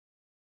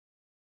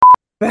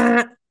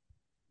Ba,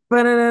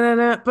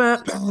 ba-da-da-da-da,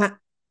 ba, ba,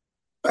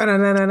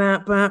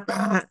 ba-da-da-da-da, ba,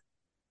 ba,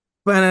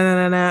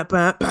 ba-da-da-da-da,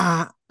 ba,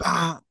 ba,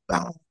 ba,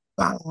 ba,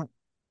 ba.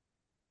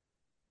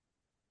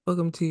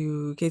 Welcome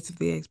to Case of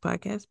the Eggs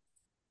podcast,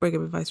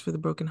 breakup advice for the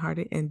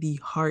brokenhearted and the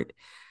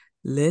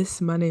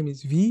heartless. My name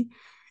is V.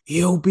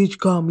 Yo, bitch,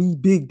 call me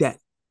Big Daddy.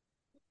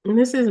 And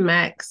this is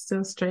Max,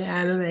 still straight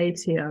out of the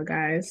ATL,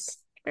 guys.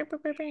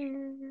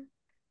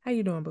 How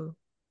you doing, boo?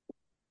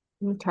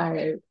 I'm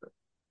tired.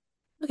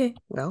 Okay,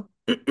 well,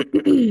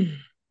 today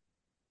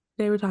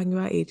we're talking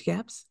about age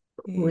gaps.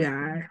 We And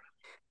are.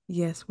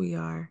 yes, we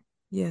are.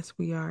 Yes,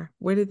 we are.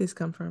 Where did this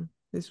come from?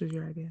 This was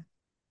your idea.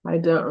 I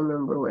don't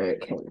remember where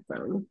it came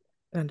from.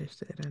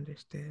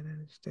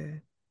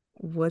 Understood.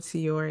 What's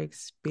your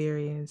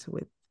experience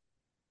with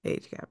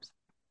age gaps?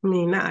 I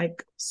mean, not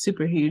like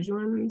super huge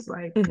ones,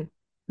 like Mhm.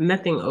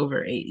 nothing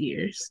over 8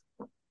 years.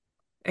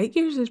 8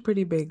 years is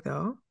pretty big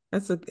though.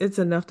 It's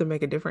enough to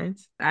make a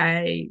difference.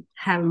 I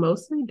have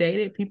mostly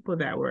dated people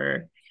that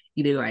were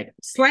either like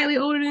slightly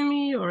older than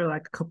me or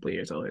like a couple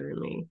years older than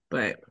me.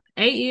 But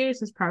 8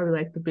 years is probably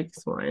like the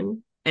biggest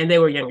one. And they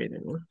were younger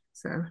than me.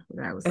 So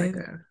that was like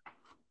And a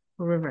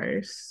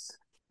reverse,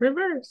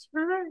 reverse.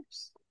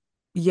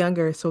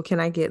 younger, so can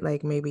I get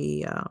like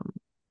maybe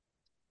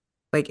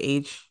like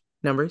age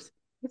numbers?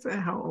 It's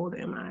how old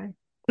am I?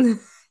 You're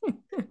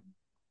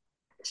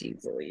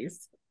Jeez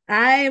Louise.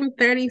 I am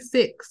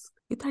 36.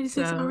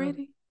 36 So,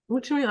 already?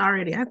 what you mean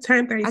already? I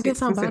turned I guess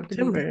 36 I'm in about to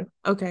be there.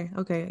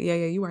 September. Okay. Yeah,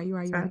 you So,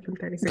 right. I've been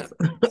 36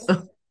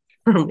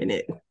 for a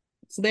minute.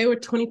 So, they were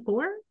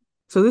 24.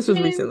 So this was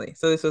And recently.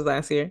 So this was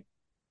last year.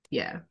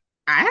 yeah,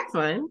 I had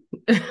fun.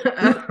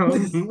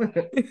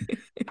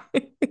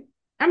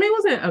 I mean, it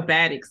wasn't a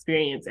bad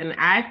experience. And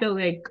I feel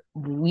like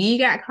we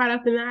got caught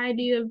up in the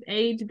idea of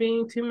age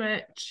being too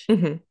much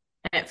hmm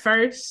at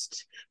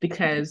first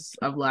because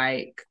of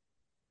like,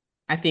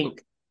 I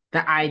think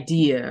the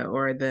idea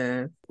or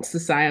the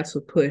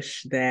societal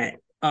push that,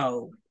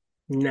 oh,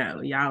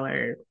 no, y'all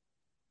are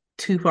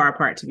too far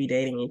apart to be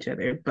dating each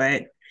other.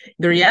 But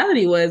the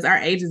reality was our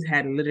ages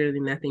had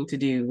literally nothing to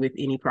do with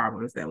any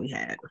problems that we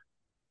had.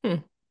 Hmm.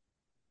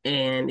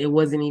 And it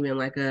wasn't even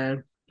like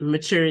a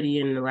maturity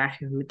and the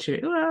lack of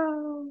maturity.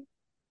 Well,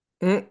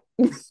 Mm.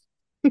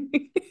 hmm,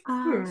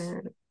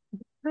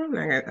 I'm not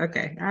gonna,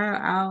 okay,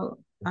 I'll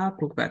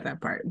think about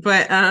that part.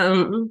 But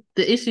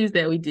the issues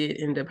that we did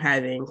end up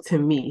having to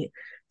me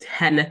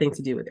had nothing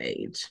to do with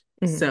age.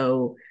 Mhm.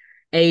 So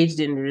age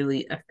didn't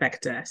really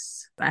affect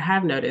us. I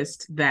have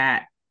noticed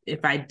that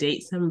if I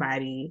date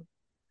somebody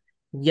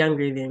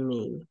younger than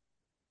me,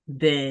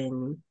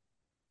 then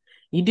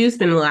you do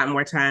spend a lot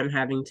more time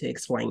having to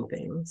explain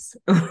things.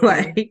 Mhm.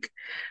 Like,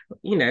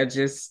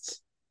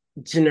 just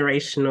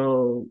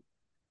generational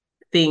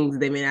things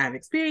they may not have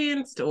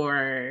experienced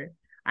or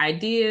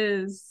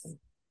ideas.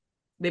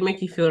 They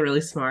make you feel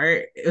really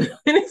smart.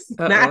 It's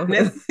not Uh-oh.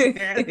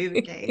 necessarily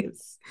the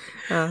case.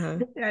 Uh-huh.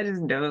 I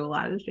just know a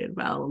lot of shit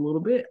about a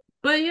little bit.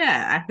 But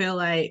yeah, I feel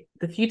like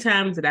the few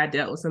times that I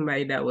dealt with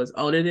somebody that was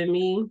older than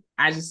me,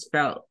 I just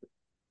felt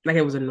like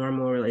it was a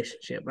normal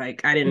relationship.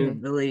 Like I didn't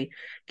Mhm. really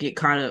get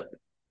caught up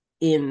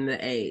in the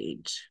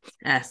age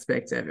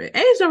aspect of it.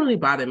 Age don't really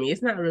bother me.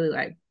 It's not really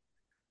like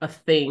a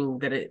thing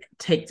that it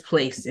takes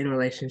place in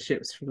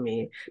relationships for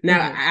me. Now,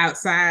 Mhm.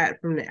 outside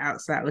from the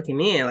outside looking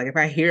in, like if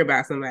I hear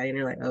about somebody and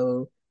they're like,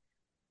 oh,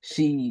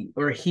 she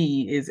or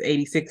he is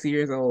 86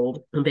 years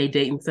old and they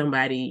dating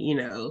somebody,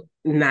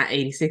 not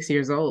 86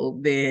 years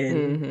old,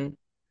 then Mhm.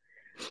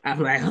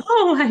 I'm like,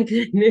 oh my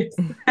goodness,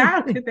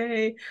 how could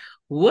they?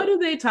 What do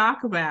they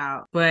talk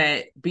about?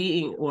 But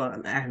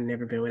well, I've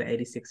never been with an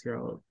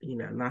 86-year-old,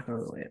 knock on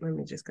wood. Let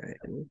me just go ahead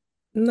and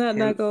Not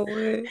hand, gonna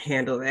work.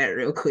 handle that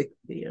real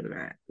quickly. I'm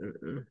not.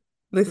 Mm-mm,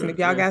 Listen,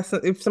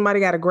 mm-mm. if somebody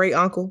got a great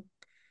uncle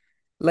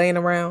laying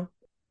around,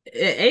 At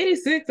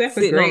 86, that's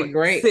a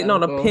great sitting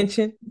on a uncle.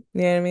 pension,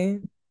 you know what I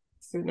mean?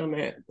 Sitting on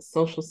that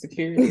Social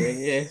Security,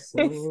 I guess.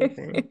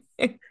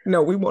 Okay.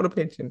 No, we want a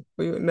pension.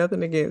 We want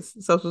nothing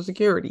against Social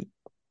Security,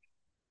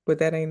 but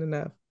that ain't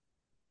enough.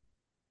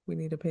 We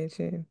need a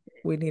pension.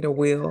 We need a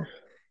will.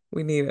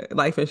 We need a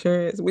life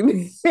insurance. We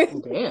need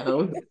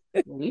Damn,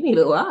 we need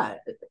a lot.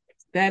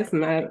 That's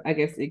my, I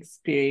guess,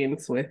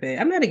 experience with it.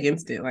 I'm not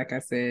against it. Like I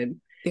said,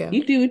 Yeah.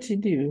 you do what you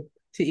do.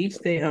 To each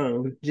their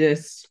own.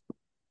 Just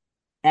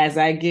as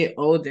I get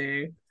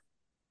older,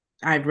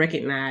 I've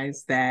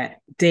recognized that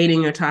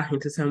dating or talking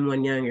to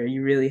someone younger,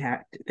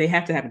 they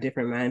have to have a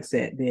different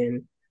mindset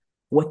than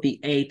what the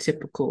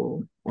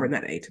atypical, or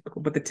not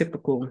atypical, but the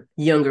typical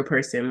younger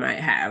person might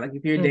have. Like hmm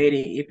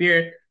if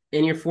you're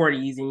in your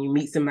 40s and you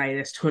meet somebody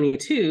that's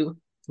 22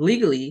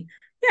 legally,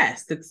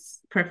 yes, that's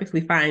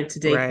perfectly fine to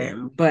date Right.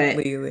 them, but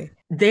Legally.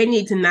 they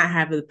need to not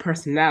have the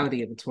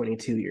personality of a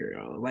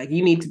 22-year-old. Like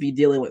you need to be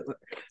dealing with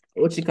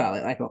what you call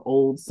it, like an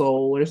old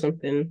soul or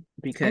something, I think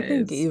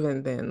because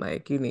even then,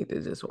 like you need to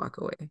just walk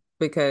away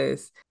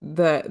because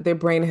their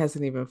brain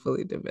hasn't even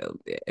fully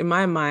developed yet. In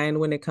my mind,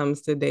 when it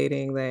comes to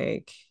dating,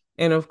 like,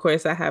 and of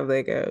course, I have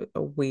like a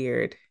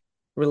weird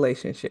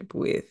relationship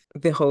with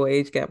the whole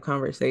age gap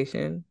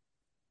conversation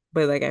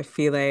But like I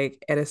feel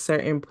like at a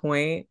certain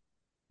point,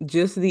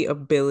 just the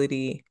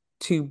ability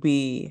to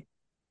be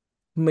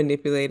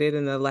manipulated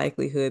and the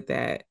likelihood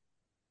that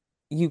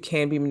you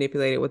can be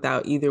manipulated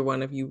without either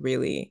one of you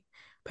really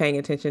paying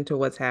attention to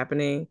what's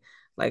happening.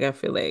 Like I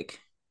feel like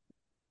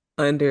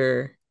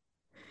under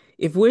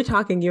if we're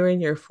talking you're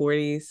in your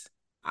 40s,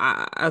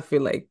 I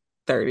feel like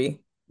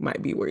 30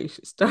 might be where you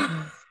should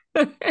start.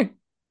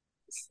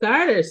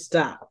 Start or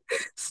stop?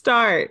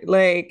 Start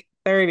like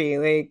 30,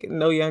 like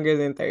no younger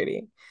than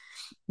 30.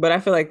 But I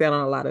feel like that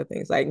on a lot of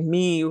things. Like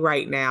me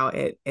right now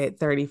at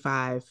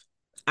 35,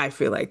 I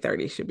feel like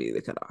 30 should be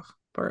the cutoff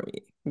for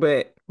me.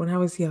 But when I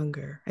was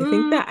younger, I I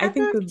think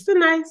thought the it's a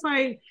nice,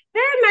 like,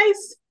 they're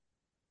nice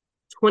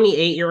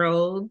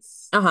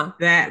 28-year-olds uh-huh.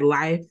 that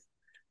life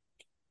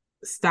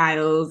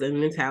styles and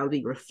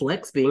mentality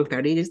reflects being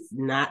 30, is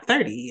not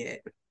 30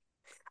 yet.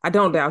 I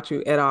don't doubt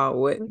you at all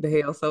what the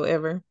hell so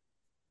ever.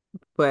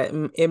 But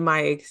in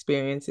my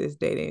experiences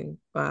dating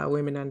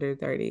women under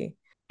 30,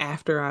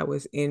 after I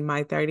was in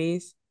my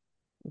 30s,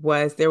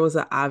 there was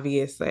an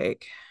obvious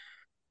like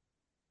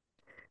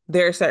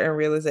there are certain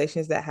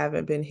realizations that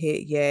haven't been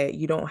hit yet.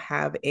 You don't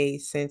have a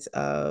sense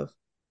of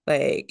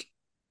like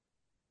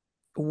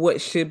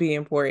what should be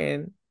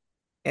important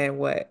and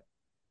what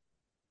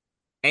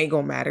ain't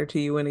gonna matter to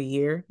you in a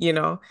year, you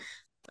know?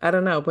 I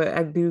don't know, but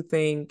I do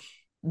think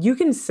you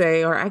can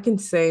say, or I can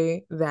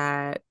say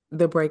that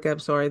the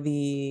breakups or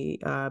the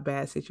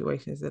bad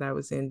situations that I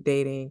was in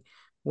dating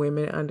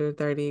women under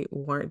 30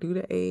 weren't due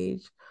to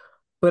age.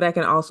 But I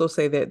can also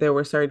say that there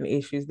were certain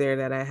issues there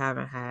that I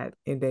haven't had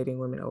in dating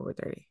women over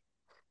 30.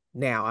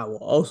 Now, I will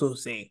also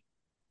say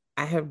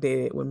I have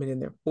dated women in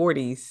their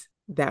 40s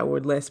that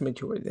were less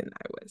mature than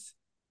I was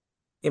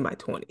in my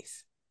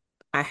 20s.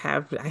 I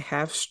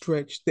have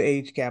stretched the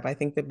age gap. I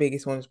think the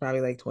biggest one is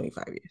probably like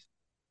 25 years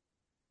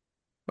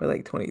or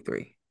like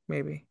 23,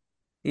 maybe.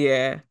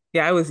 Yeah.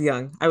 Yeah, I was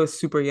young. I was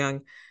super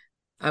young.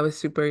 I was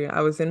super young.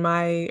 I was in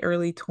my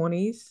early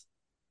 20s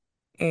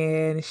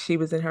and she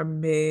was in her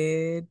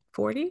mid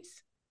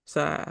 40s.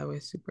 So I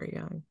was super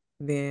young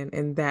then.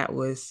 And that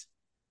was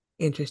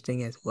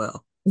interesting as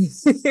well.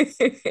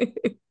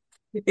 It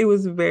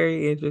was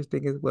very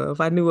interesting as well.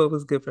 If I knew what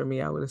was good for me,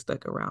 I would have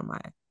stuck around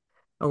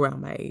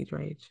my age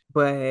range.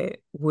 But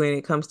when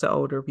it comes to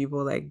older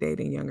people, like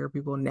dating younger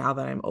people, now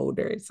that I'm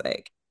older, it's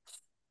like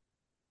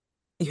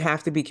you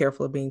have to be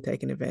careful of being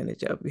taken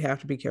advantage of. You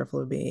have to be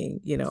careful of being,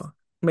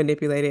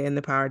 manipulated and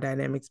the power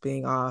dynamics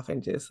being off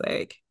and just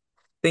like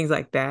things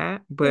like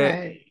that.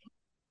 Right.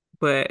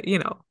 But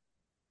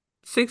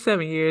 6,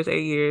 7 years,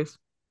 8 years,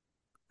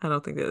 I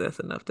don't think that that's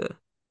enough to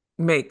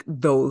make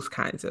those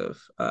kinds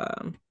of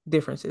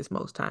differences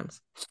most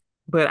times.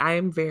 But I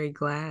am very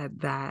glad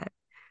that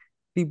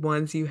the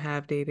ones you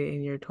have dated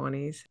in your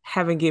 20s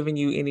haven't given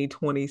you any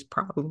 20s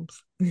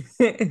problems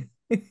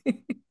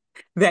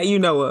that you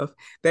know of,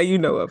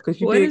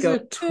 because you What did is go a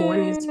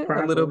 20s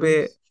a little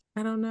bit. problems?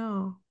 I don't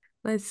know.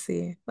 Let's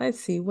see. Let's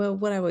see. Well,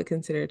 what I would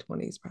consider a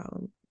 20s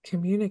problem.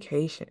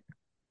 Communication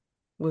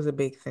was a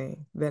big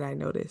thing that I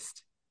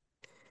noticed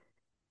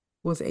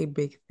was a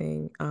big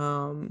thing.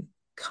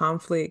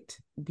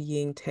 Conflict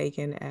being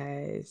taken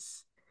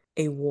as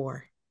a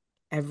war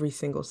every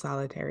single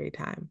solitary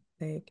time.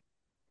 Like,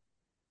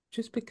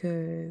 just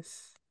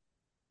because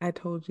I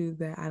told you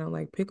that I don't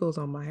like pickles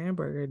on my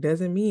hamburger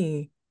doesn't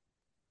mean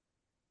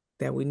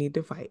that we need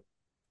to fight.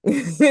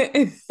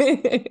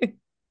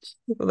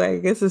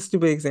 Like, it's a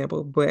stupid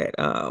example, but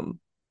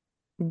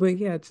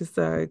yeah, just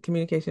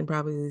communication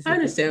probably is I a big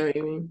understand one. what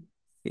you mean.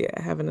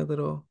 Yeah, having a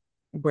little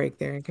break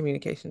there and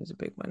communication is a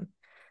big one.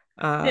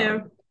 Yeah.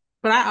 Um,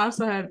 But I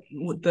also have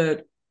with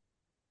the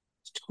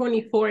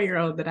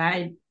 24-year-old that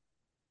I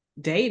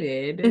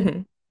dated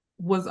mhm,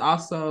 was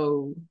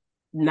also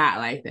not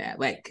like that.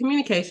 Like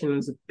communication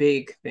was a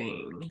big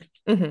thing.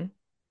 mhm,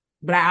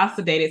 But I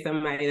also dated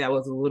somebody that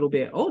was a little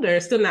bit older,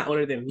 still not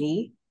older than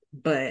me,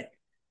 but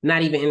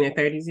not even in their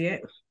 30s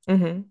yet.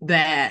 mhm,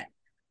 That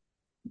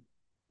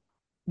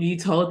you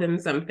told them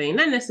something,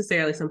 not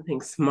necessarily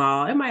something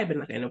small. It might have been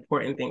like an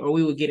important thing, or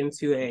we would get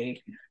into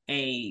a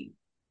a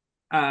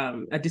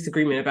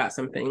disagreement about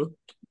something,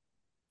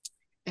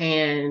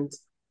 and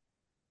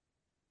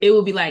it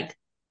would be like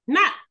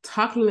not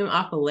talking them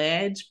off a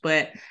ledge,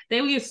 but they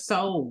would get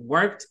so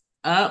worked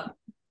up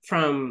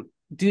from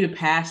due to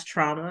past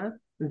trauma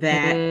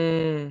that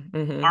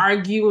mhm.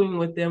 arguing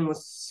with them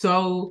was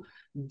so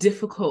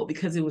difficult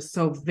because it was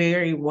so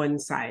very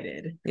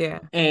one-sided, Yeah.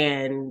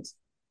 and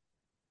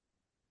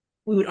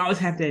we would always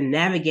have to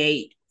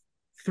navigate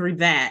through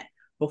that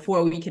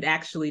before we could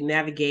actually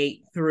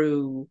navigate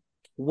through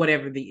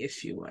whatever the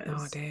issue Oh,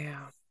 was.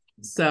 damn.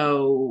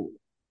 So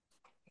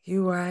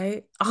You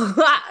right.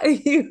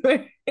 You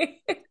right.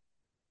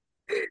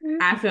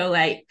 I feel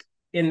like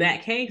in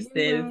that case, You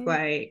then it's right.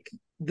 like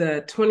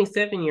the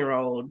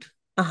 27-year-old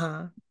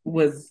Uh-huh.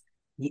 was,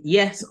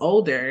 yes,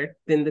 older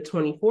than the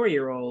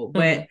 24-year-old, Mhm.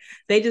 but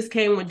they just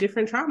came with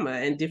different trauma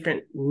and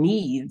different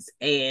needs.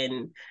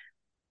 And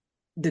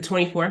the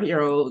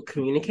 24-year-old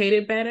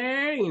communicated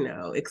better,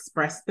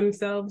 expressed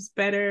themselves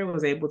better,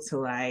 was able to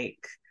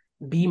like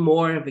be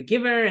more of a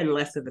giver and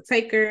less of a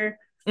taker.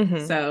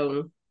 Mm-hmm.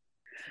 So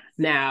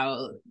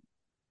now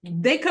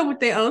they come with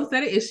their own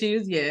set of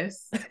issues,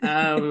 yes.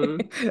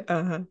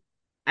 Uh-huh.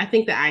 I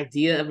think the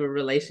idea of a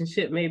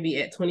relationship maybe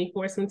at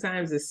 24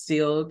 sometimes is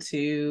still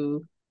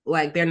too,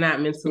 like, they're not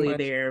Too mentally much.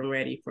 there and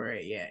ready for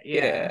it yet.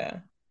 Yeah. Yeah.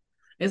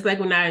 It's like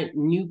when I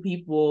knew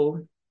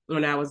people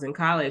when I was in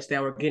college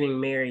that were getting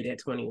married at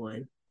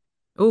 21.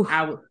 Oof.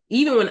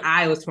 Even when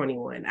I was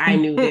 21, I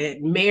knew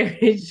that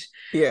marriage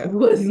Yeah.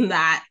 was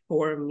not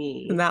for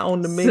me. Not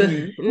on the So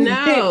menu.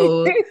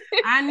 no,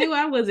 I knew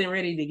I wasn't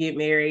ready to get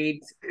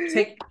married,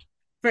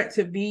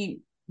 to be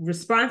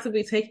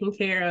responsibly taking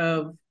care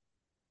of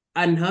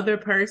another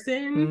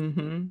person,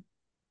 Mm-hmm.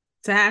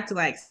 to have to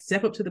like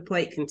step up to the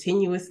plate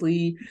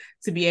continuously,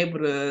 to be able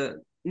to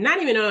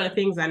not even know the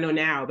things I know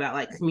now about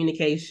like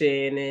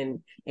communication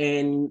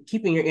and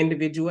keeping your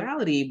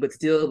individuality, but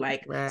still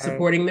like Right.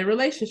 supporting the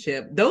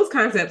relationship. Those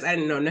concepts I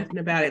didn't know nothing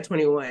about at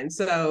 21.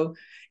 So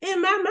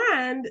in my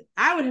mind,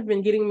 I would have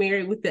been getting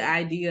married with the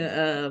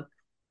idea of,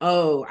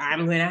 oh,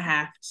 I'm gonna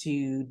have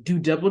to do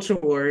double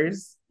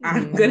chores.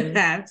 I'm gonna Mm-hmm.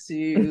 have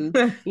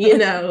to, you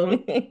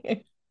know,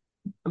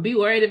 be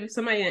worried if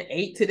somebody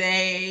ate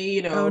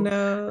today, Oh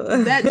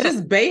no. that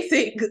just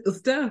basic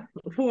stuff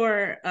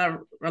for a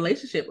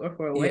relationship or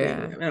for a wedding,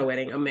 Yeah. not a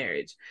wedding, a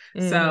marriage.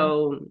 Mm-hmm.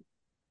 So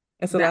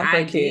It's a the lot for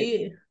a kid.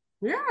 idea,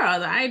 yeah,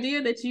 the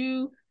idea that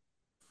you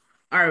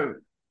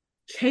are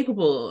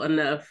capable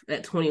enough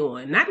at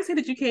 21, not to say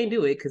that you can't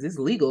do it because it's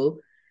legal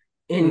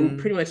in Mm.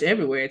 pretty much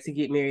everywhere to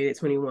get married at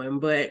 21,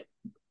 but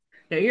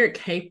that you're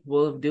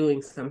capable of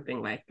doing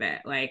something like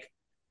that. Like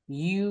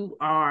you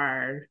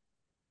are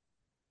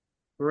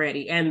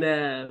ready. And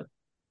the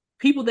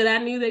people that I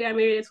knew that got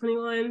married at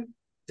 21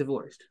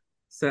 divorced.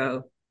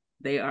 So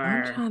they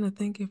I'm are trying to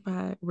think if I on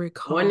their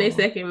recall.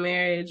 second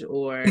marriage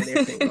or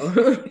they're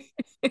single.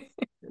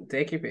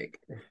 Take your pick.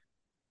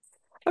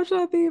 I'm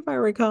trying to think if I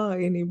recall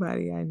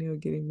anybody I knew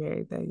getting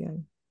married that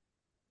young.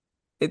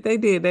 If they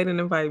did, they didn't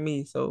invite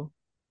me, so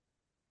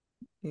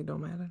it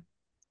don't matter.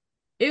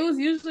 It was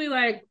usually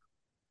like,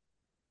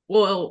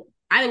 well,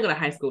 I didn't go to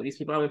high school with these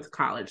people. I went to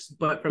college,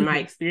 but from my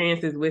Mhm.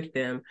 experiences with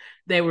them,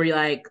 they were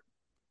like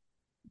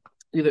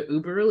either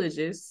uber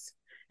religious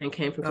and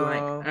came from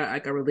Oh,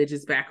 like a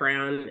religious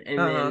background, and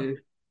uh-huh. then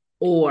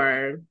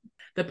or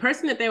the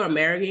person that they were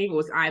marrying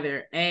was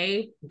either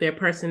a their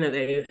person that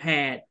they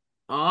had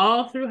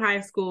all through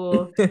high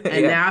school, and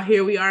Yeah. now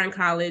here we are in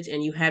college,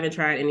 and you haven't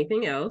tried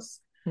anything else,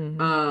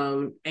 Hmm.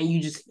 and you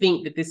just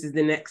think that this is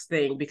the next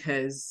thing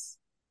because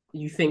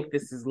you think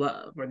this is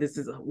love or this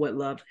is what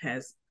love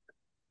has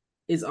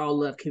is all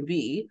love can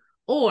be,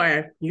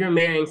 or you're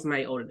marrying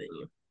somebody older than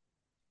you.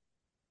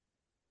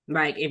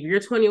 Like if you're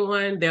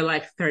 21, they're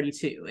like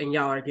 32 and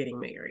y'all are getting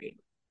married.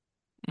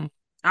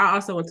 I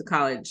also went to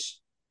college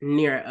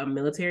near a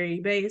military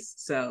base,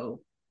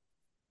 so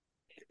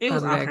it A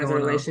was lot of all that kinds of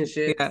going on. Yeah.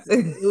 relationships.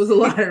 It was a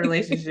lot of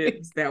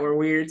relationships that were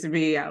weird to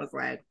me. I was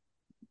like,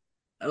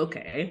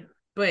 okay.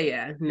 But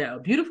yeah, no,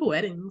 beautiful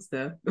weddings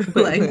though. But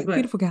But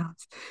beautiful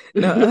gowns.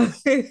 No,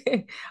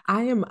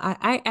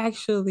 I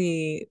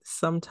actually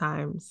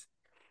sometimes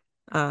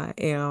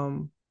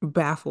am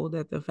baffled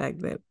at the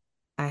fact that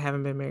I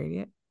haven't been married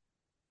yet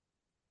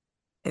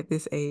at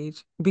this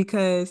age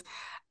because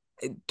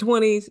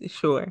 20s,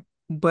 sure.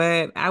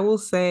 But I will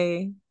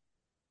say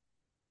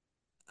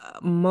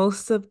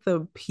most of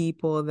the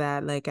people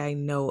that like I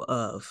know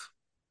of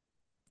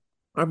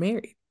are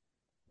married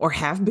or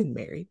have been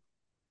married,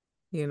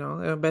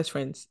 best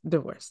friends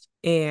divorced.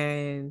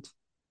 And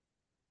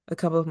a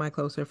couple of my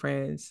closer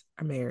friends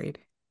are married,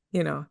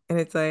 and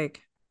it's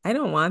like, I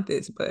don't want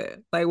this, but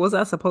like, was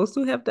I supposed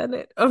to have done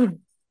it?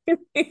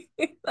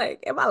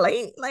 Like, am I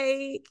late?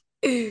 Like,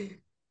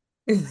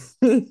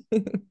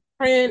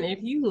 friend, if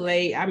you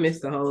late, I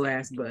missed the whole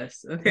last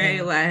bus. Okay.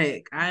 yeah.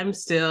 Like I'm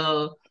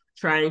still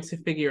trying to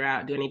figure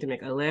out, do I need to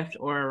make a left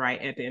or a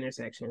right at the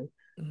intersection?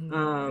 Yeah.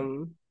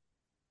 Um,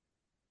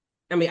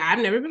 I mean, I've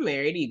never been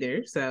married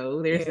either,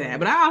 so there's that. Yeah.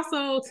 But I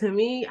also, to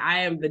me, I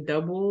am the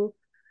double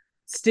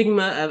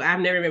stigma of I've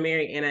never been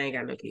married and I ain't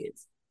got no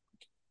kids.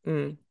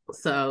 Mm.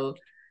 So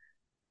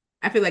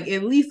I feel like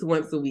at least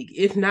once a week,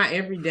 if not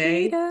every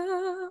day,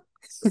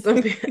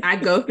 Freedom. I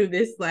go through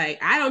this. Like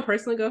I don't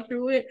personally go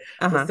through it,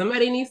 but Uh-huh.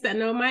 somebody needs to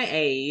know my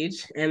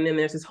age, and then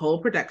there's this whole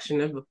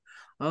production of,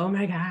 oh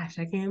my gosh,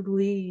 I can't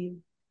believe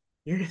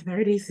you're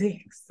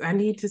 36. I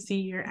need to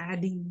see your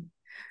ID.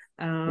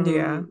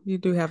 Yeah, Um, you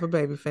do have a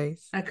baby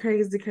face. a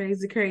crazy,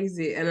 crazy,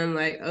 crazy. And I'm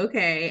like,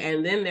 okay.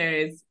 And then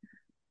there's,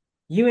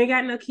 you ain't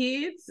got no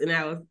kids. And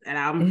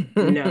I'm,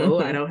 no,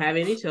 I don't have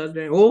any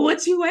children. Well,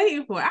 what you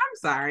waiting for? I'm Oh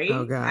sorry.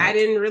 I God.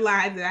 didn't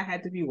realize that I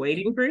had to be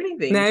waiting for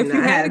anything Now, to if you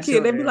not had a have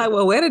kid, they'd be like, children.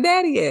 well, where the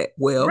daddy at?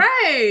 Well,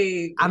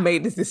 Right. I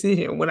made this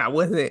decision when I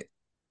wasn't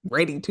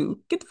ready to.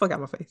 Get the fuck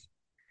out of my face.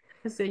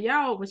 I said,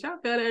 y'all, what y'all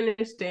gotta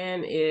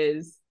understand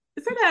is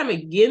it's not that I'm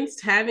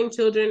against having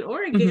children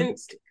or Hmm.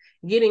 against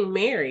getting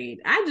married.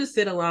 I just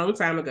said a long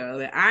time ago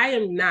that I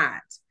am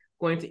not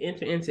going to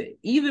enter into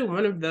either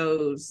one of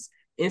those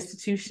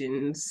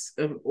institutions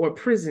or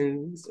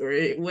prisons or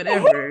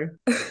whatever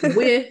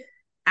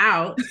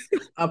without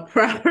a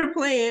proper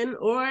plan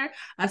or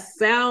a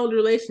sound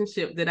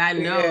relationship that I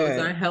know is Yeah.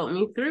 going to help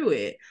me through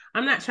it.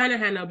 I'm not trying to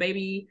have no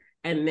baby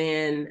and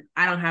then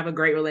I don't have a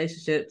great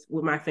relationship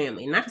with my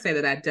family. Not to say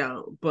that I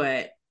don't,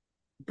 but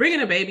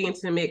bringing a baby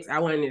into the mix, I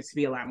wanted it to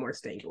be a lot more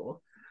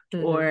stable.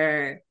 Mm-hmm.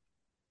 Or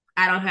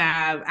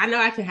I know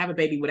I can have a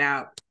baby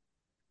without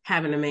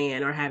having a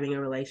man or having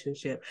a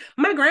relationship.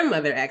 My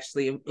grandmother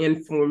actually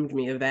informed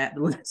me of that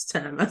the last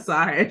time I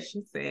saw her.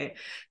 She said,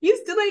 "You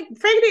still like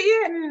pregnant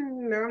yet?"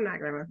 No, I'm not,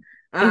 grandma.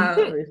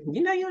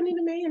 You know you don't need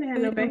a man to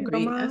have no baby.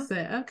 Grandma. I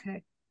said,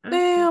 okay.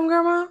 Damn,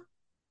 grandma.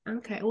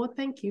 Okay, well,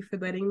 thank you for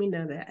letting me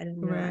know that. I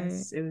didn't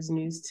realize it was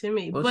news to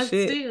me. Well, but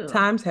shit, still,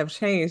 times have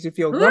changed. If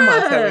your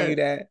grandma telling you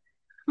that,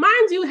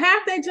 mind you,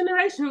 half that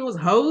generation was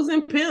hoes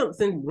and pimps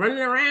and running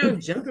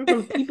around, jumping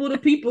from people to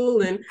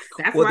people, and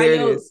that's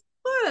why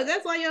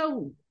that's why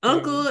your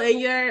uncle and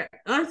your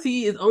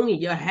auntie is only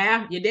your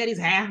daddy's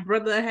half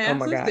brother,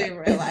 half sister in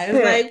real life.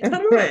 Like,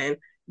 come on,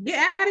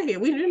 get out of here.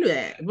 We didn't do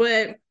that,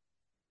 but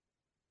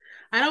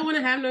I don't want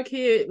to have no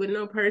kid with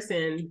no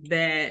person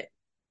that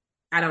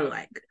I don't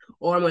like,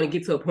 or I'm going to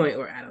get to a point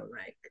where I don't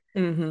like.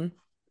 Mm-hmm.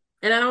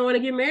 And I don't want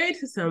to get married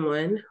to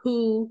someone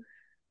who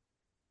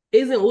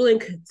isn't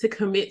willing to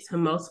commit to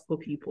multiple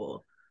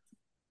people.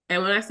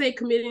 And when I say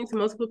committing to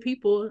multiple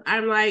people,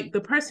 I'm like,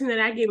 the person that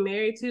I get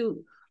married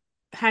to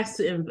has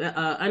to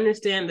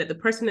understand that the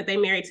person that they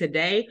marry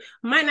today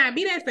might not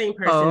be that same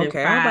person in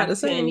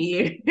 5-10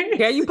 years.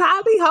 Yeah, you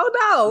probably hold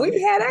on.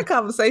 We had that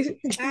conversation.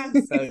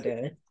 I'm so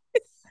done.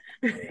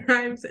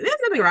 There's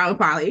nothing wrong with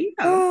Polly.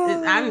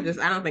 I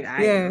don't think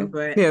I am.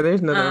 But yeah,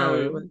 there's nothing wrong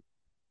with it. But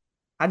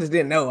I just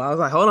didn't know. I was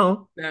like, hold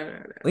on.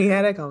 No. We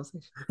had that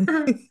conversation.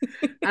 But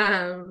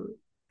yeah,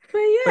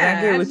 but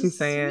I get what you're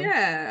saying.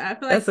 Yeah, I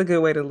feel like that's a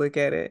good way to look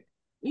at it.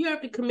 You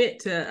have to commit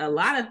to a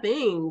lot of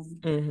things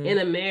in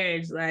a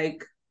marriage,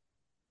 like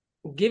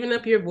giving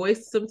up your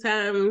voice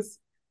sometimes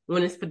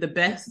when it's for the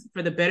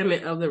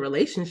betterment of the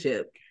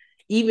relationship,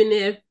 even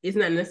if it's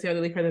not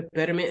necessarily for the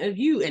betterment of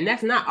you. And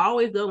that's not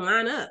always going to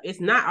line up.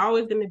 It's not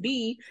always going to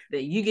be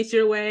that you get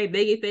your way,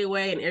 they get their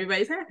way, and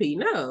everybody's happy.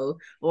 No.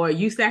 Or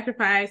you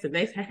sacrifice and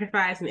they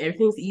sacrifice and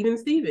everything's even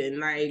Steven.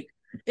 Like,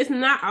 it's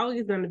not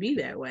always going to be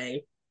that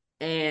way.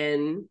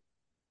 And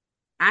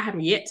I have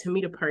yet to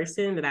meet a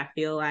person that I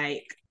feel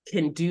like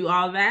can do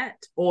all that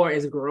or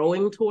is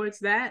growing towards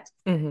that.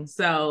 Mm-hmm.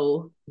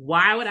 So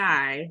why would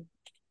I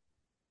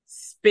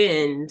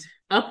spend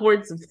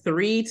upwards of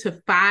 $3,000 to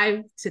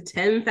 $5,000 to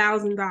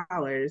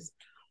 $10,000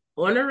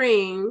 on a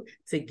ring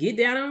to get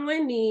down on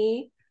one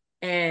knee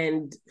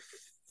and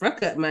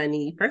fuck up my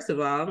knee? First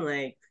of all, I'm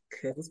like,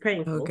 because it's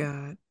painful. Oh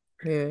God,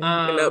 yeah,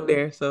 been up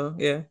there, so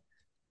yeah.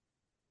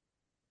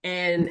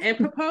 And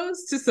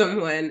propose to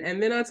someone,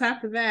 and then on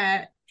top of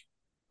that,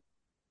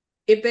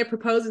 if they're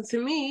proposing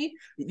to me,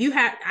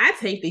 I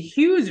take the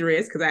huge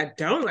risk because I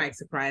don't like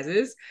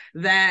surprises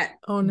that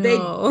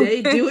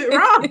they do it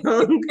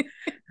wrong.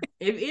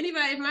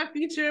 If my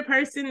future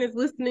person is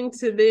listening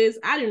to this,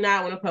 I do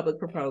not want a public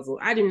proposal.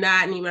 I do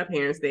not need my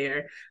parents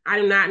there. I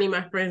do not need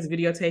my friends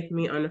videotaping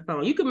me on the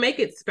phone. You can make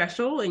it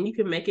special and you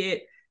can make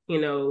it,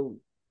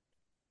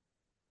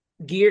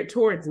 geared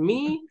towards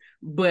me,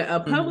 but a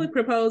public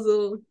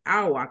proposal,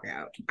 I'll walk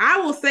out. I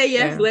will say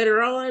yes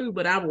later on,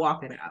 but I'm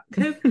walking out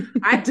because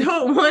I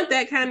don't want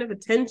that kind of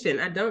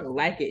attention. I don't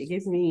like it. It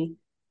gives me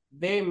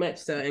very much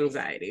so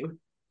anxiety.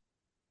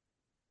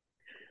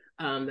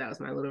 That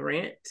was my little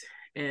rant,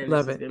 and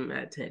this has been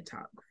my TED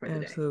Talk for the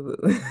day.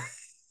 Absolutely.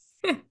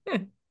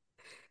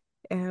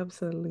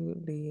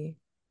 Absolutely.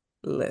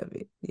 Love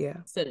it. Yeah.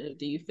 So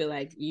do you feel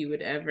like you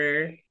would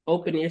ever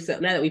open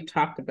yourself, now that we've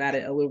talked about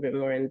it a little bit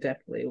more in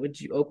depthly, would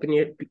you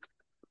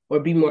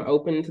be more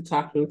open to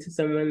talking to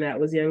someone that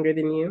was younger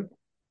than you?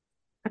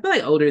 I feel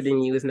like older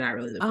than you is not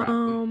really the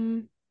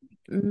problem.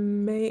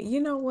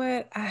 You know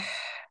what?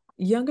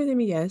 Younger than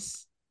me,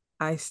 yes.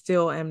 I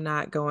still am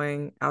not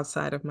going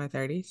outside of my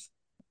 30s.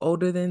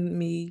 Older than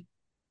me,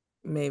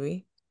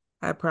 maybe.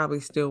 I probably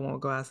still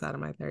won't go outside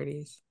of my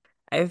 30s.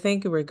 I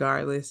think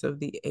regardless of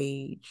the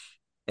age,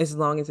 as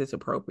long as it's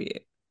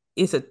appropriate,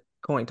 it's a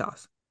coin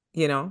toss,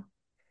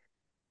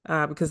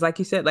 because like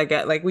you said,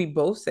 like we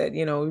both said,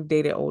 we've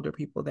dated older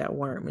people that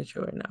weren't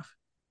mature enough.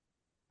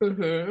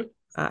 Mm-hmm.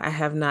 I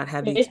have not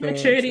had the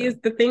experience. Maturity is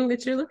the thing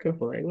that you're looking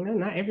for.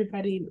 Not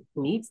everybody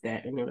needs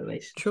that in a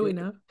relationship. True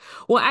enough.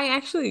 Well, I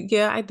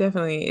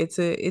definitely, it's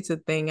a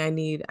thing. I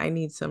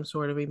need some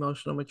sort of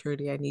emotional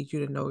maturity. I need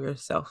you to know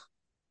yourself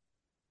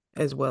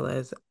as well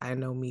as I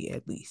know me,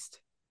 at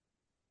least.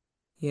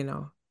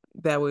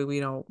 That way we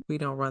don't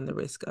run the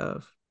risk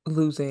of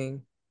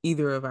losing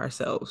either of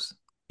ourselves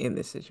in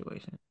this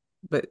situation.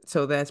 But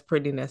so that's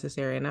pretty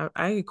necessary. And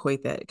I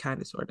equate that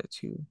kind of sort of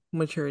to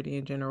maturity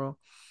in general.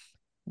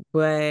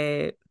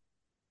 But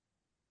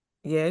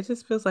yeah, it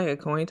just feels like a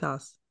coin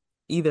toss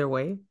either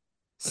way.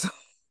 So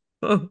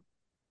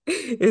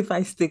if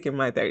I stick in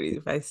my 30s,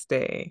 if I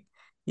stay,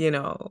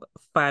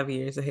 5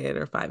 years ahead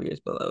or 5 years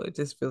below, it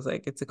just feels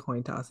like it's a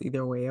coin toss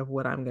either way of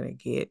what I'm gonna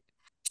get.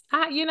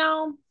 I, you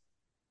know,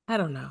 I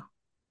don't know.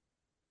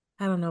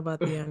 I don't know about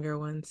the younger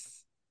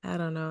ones. I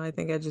don't know. I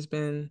think I've just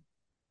been,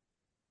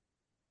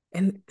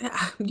 and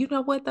you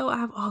know what though?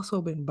 I've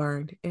also been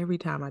burned every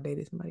time I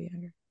dated somebody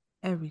younger.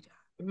 Every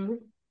time, Mhm.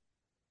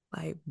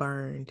 like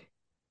burned.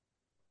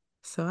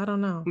 So I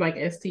don't know. Like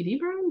STD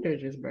burned or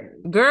just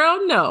burned?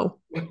 Girl, no.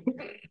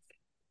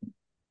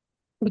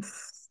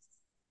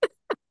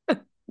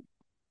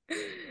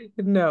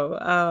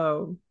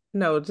 No,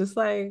 no, just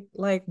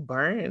like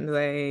burned,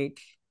 like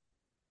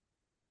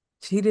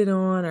cheated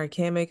on or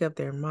can't make up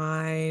their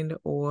mind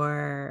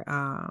or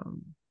Because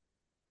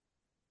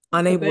they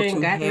unable ain't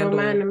to got no mind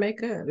handle to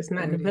make up. It's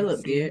not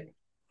developed see, yet.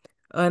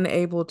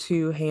 unable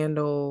to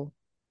handle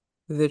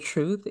the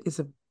truth is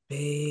a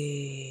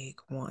big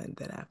one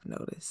that I've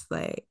noticed.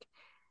 Like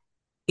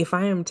if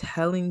I am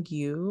telling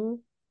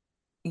you,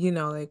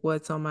 like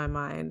what's on my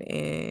mind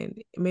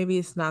and maybe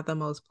it's not the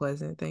most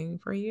pleasant thing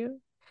for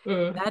you,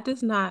 Mm. that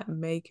does not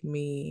make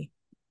me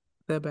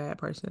the bad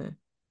person.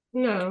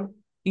 No.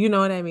 You know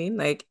what I mean?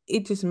 Like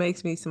it just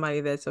makes me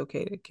somebody that's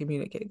okay to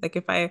communicate. Like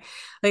if I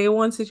like in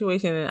one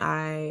situation and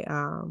I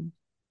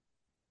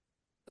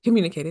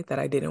communicated that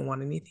I didn't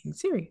want anything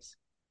serious.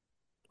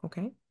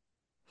 Okay.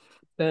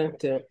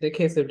 The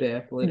kiss of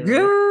death, literally.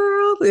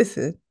 Girl,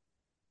 listen.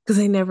 Because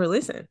they never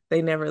listen.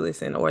 They never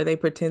listen. Or they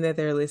pretend that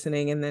they're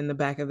listening and then in the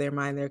back of their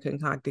mind they're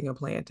concocting a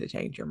plan to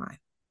change your mind.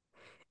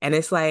 And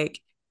it's like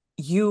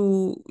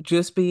you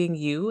just being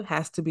you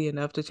has to be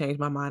enough to change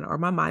my mind, or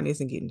my mind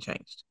isn't getting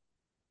changed.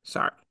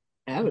 Sorry.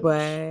 Ouch.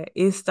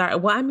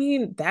 But well, I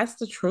mean, that's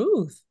the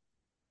truth.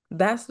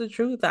 That's the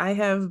truth. I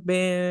have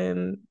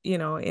been,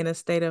 in a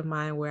state of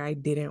mind where I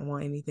didn't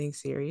want anything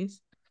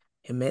serious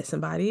and met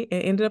somebody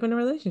and ended up in a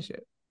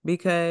relationship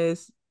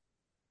because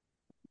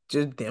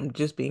just them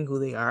just being who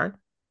they are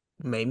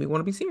made me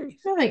want to be serious.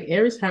 I feel like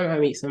every time I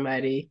meet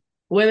somebody,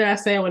 whether I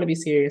say I want to be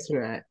serious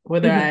or not,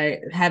 whether Mhm. I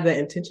have that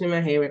intention in my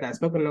head, whether I've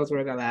spoken those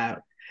words out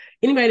loud,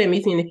 anybody that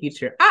meets me in the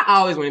future, I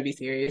always want to be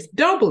serious.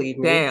 Don't believe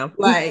me. Damn.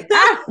 Like,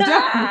 I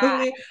don't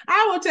believe,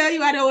 I will tell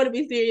you I don't want to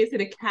be serious till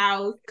the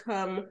cows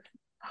come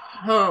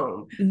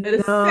home. But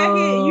the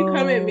second you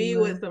come at me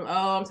with No. some,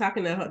 oh, I'm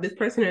talking to this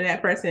person or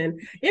that person,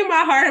 in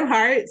my heart of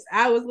hearts,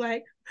 I was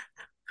like,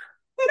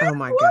 but I Oh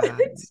my want God.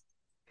 it.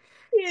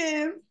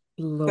 Yeah.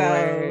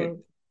 Lord.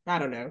 So I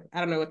don't know. I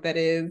don't know what that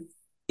is.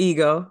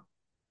 Ego.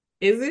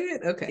 Is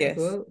it? Okay. Yes.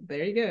 Well,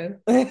 there you Yeah.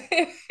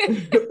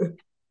 go.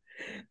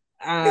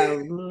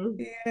 um,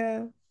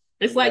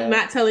 it's like Yeah.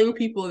 not telling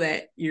people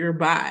that you're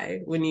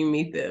bi when you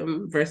meet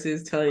them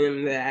versus telling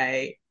them that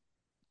I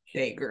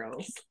date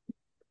girls.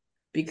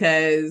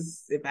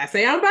 Because if I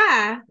say I'm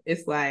bi,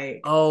 it's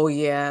like Oh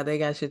yeah, they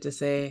got shit to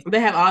say. they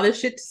have all this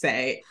shit to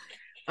say.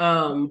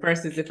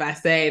 Versus if I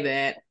say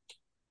that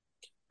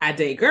I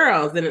date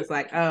girls, then it's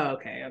like, oh,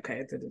 okay,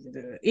 okay.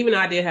 Even though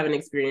I did have an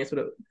experience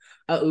with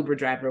a Uber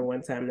driver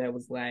one time that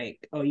was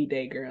like, oh, you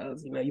date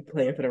girls, you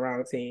playing for the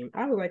wrong team.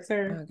 I was like,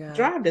 sir, Oh God.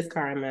 drive this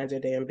car and mind your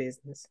damn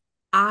business.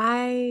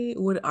 I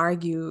would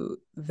argue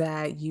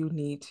that you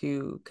need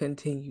to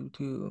continue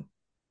to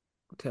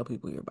tell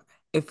people you're bi.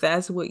 If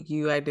that's what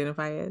you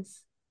identify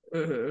as,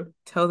 Mm-hmm.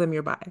 tell them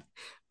you're bi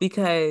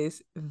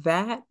because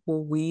that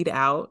will weed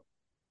out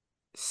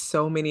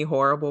so many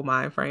horrible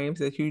mind frames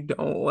that you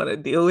don't want to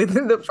deal with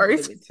in the Let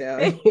first me tell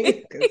place.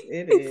 you, because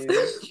it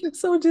is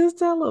So just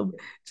tell them.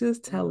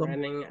 Just tell them.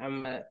 running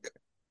amok.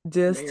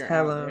 Just They're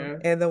tell out them. there.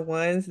 And the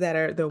ones that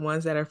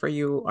are for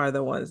you are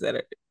the ones that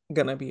are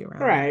gonna be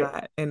around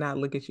and Right. not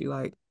look at you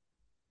like,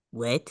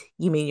 what?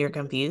 You mean you're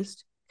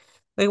confused?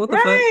 Like what the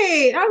fuck?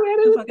 Right. I'm Get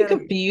the really fuck out of here.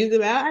 confused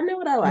about. I know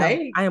what I No,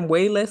 like. I am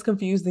way less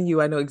confused than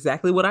you. I know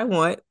exactly what I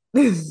want.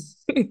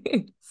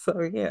 So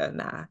yeah,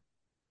 nah.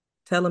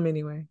 Tell them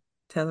anyway.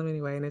 Tell them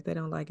anyway. And if they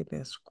don't like it,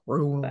 then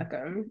screw them. Fuck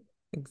them.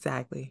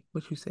 Exactly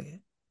what you said.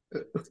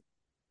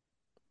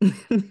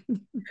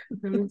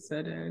 I'm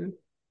so done.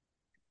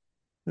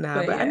 Nah,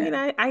 But but I yeah.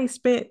 mean, I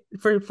spent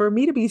for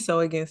me to be so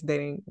against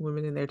dating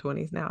women in their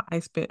 20s now, I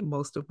spent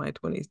most of my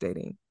 20s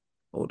dating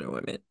older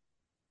women,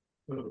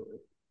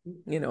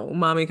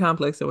 mommy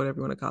complex or whatever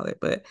you want to call it.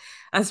 But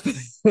I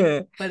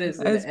spent What is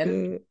it? I An Oedipus?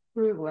 spent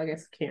Well, I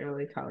guess I can't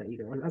really call it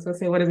either one. I was gonna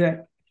say, what is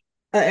that?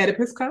 An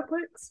Oedipus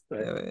complex?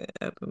 But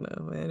I don't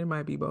know, man. It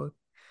might be both.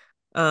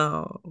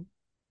 Um,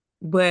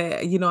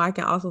 but I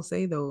can also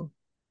say though,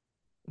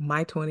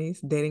 my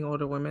 20s dating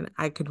older women,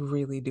 I could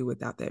really do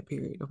without that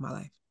period of my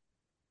life.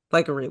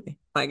 Like really.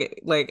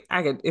 Like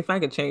I could if I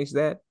could change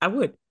that, I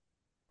would.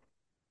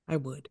 I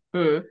would.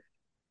 mm,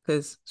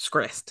 Because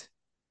stressed.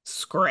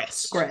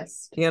 Stressed.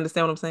 stressed. You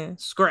understand what I'm saying?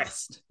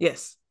 Stressed.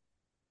 Yes.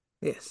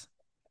 Yes.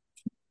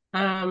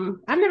 I've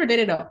never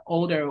dated an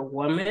older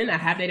woman. I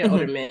have dated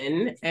older Hmm.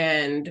 men,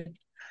 and I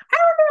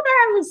don't know if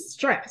I was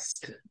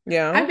stressed. I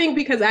Yeah. think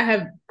because I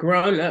have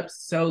grown up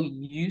so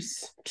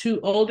used to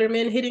older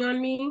men hitting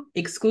on me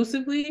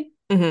exclusively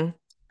Hmm.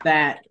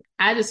 that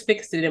I just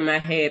fixed it in my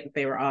head that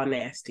they were all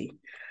nasty.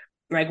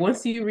 Like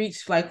once you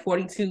reach like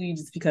 42, you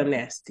just become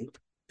nasty.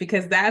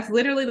 Because that's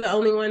literally the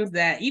only ones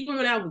that even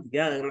when I was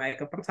young,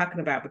 like if I'm talking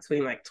about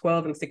between like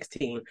 12 and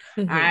 16,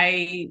 Mm-hmm.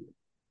 I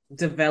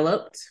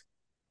developed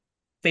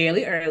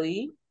fairly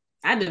early.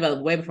 I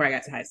developed way before I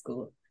got to high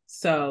school.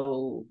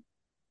 So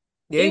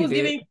Yeah, it you was did.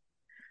 giving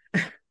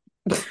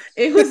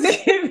it was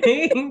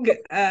giving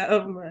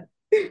that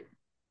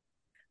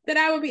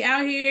I would be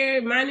out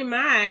here minding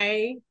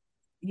my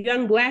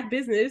young Black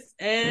business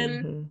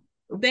and Mm-hmm.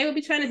 they would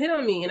be trying to hit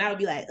on me and I would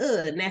be like,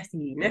 ugh,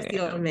 nasty, nasty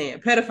Yeah. old man,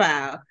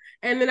 pedophile.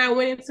 And then I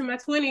went into my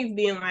 20s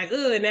being like,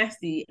 ugh,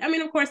 nasty. I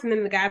mean, of course, and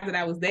then the guys that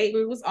I was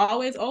dating was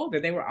always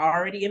older. They were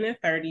already in their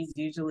 30s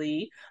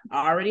usually,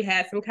 already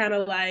had some kind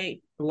of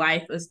like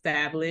life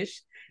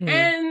established. Mm.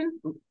 And,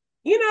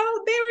 you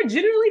know, they were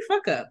generally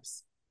fuck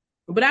ups.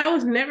 But I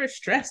was never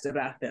stressed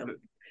about them.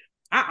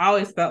 I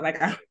always felt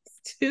like I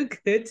was too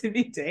good to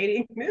be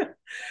dating them.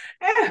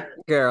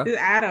 Girl,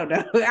 I don't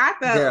know. I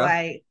felt girl.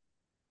 like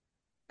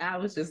I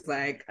was just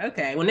like,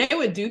 okay. When they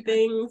would do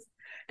things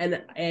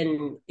and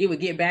it would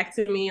get back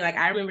to me, like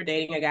I remember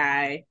dating a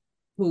guy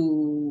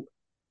who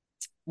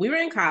we were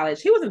in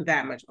college. He wasn't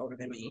that much older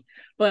than me,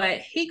 but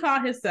he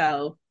called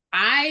himself.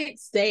 I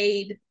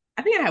stayed.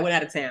 I think I went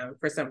out of town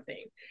for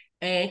something,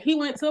 and he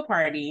went to a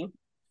party.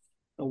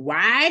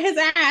 Why his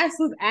ass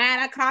was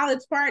at a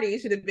college party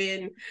should have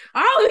been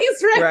all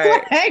these red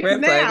Right. flags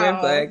Red flag, red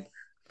now. flag.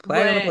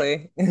 Flag on the But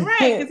play.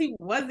 right, because he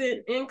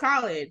wasn't in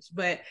college.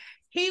 But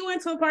he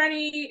went to a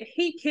party.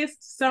 He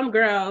kissed some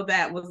girl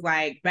that was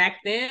like back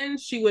then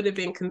she would have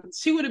been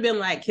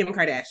like Kim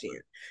Kardashian.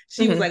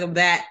 She was Hmm. like of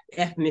that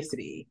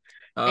ethnicity.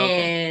 Oh,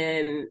 okay.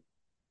 And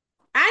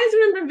I just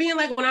remember being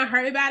like, when I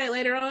heard about it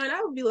later on,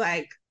 I would be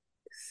like,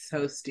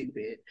 so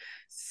stupid.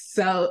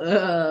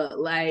 So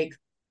like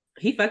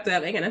he fucked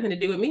up, ain't got nothing to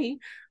do with me.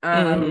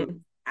 Hmm.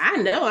 I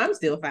know I'm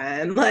still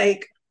fine.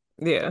 Like,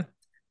 Yeah.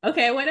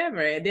 okay, whatever.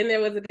 And then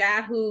there was a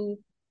guy who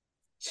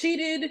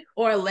cheated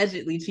or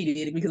allegedly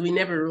cheated because we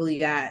never really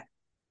got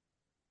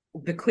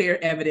the clear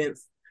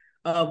evidence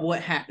of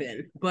what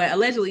happened. But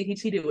allegedly he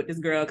cheated with this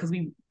girl because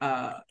we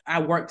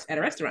I worked at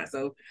a restaurant.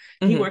 So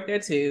he Hmm. worked there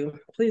too.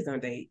 Please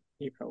don't date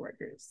your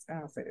coworkers.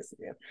 I'll say this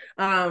again.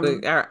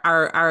 Look,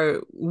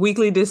 our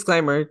weekly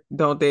disclaimer: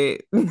 don't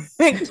date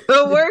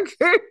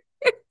co-worker.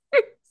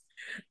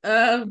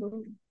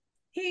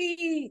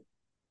 He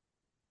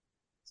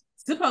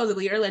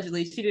supposedly or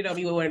allegedly cheated on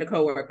me with one of the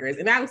coworkers.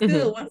 And I was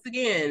still Hmm. once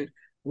again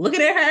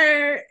looking at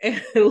her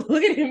and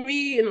looking at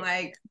me and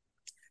like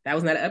that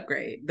was not an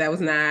upgrade. That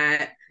was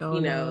not, Oh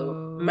you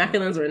know, my no.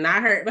 feelings were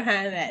not hurt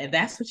behind that. If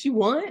that's what you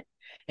want,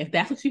 if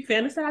that's what you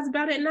fantasize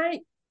about at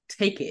night,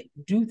 take it.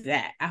 Do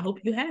that. I hope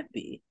you're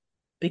happy.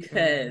 Girl.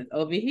 Because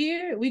over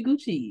here, we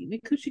Gucci, we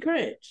Coochie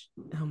Crunch.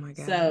 Oh my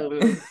God.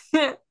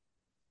 So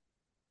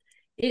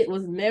it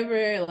was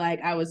never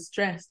like I was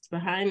stressed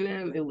behind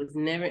them. It was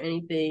never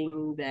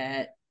anything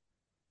that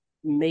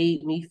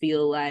made me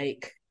feel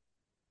like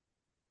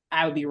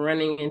I would be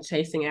running and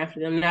chasing after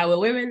them. Now with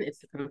women,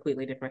 it's a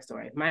completely different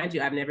story. Mind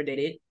you, I've never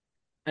dated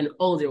an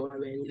older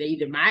woman. They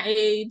either my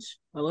age,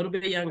 a little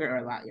bit younger, or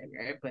a lot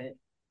younger. But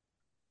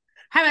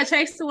have I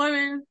chased a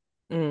woman?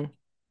 Mm,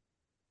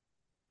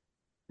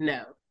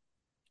 No.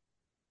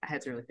 I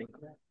had to really think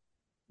about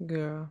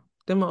girl,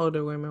 them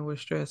older women were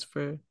stressed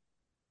for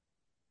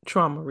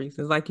trauma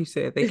reasons. Like you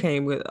said, they it.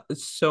 came with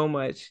so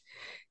much,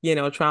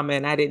 trauma,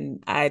 and I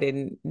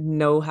didn't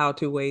know how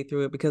to wade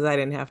through it because I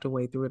didn't have to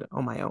wade through it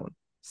on my own.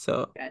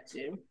 So Got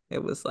you.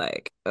 it was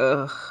like,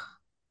 ugh,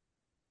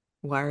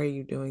 why are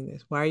you doing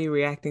this? Why are you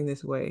reacting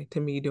this way to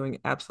me doing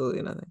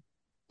absolutely nothing?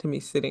 To me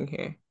sitting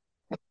here.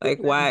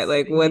 Like why?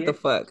 Like Sitting what the here.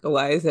 fuck?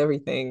 Why is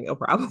everything a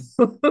problem?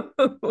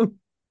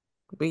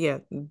 But yeah,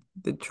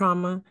 the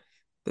trauma,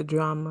 the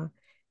drama,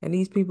 and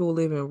these people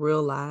live in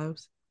real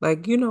lives.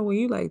 Like, when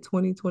you like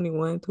 20,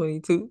 21,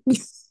 22,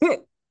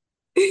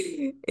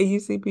 and you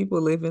see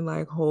people living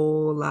like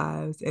whole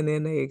lives, and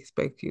then they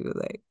expect you to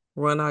like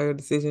run all your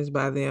decisions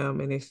by them,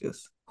 and it's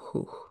just,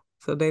 whew.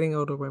 So dating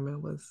older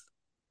women was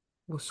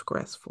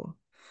stressful.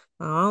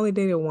 I only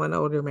dated one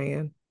older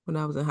man when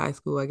I was in high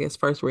school. I guess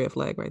first red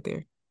flag right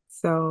there.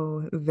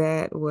 So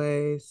that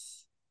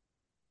was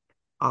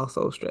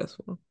also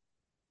stressful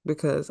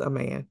because a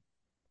man,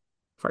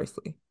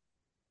 firstly.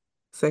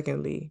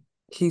 Secondly,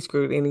 he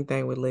screwed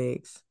anything with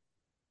legs.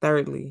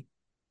 Thirdly,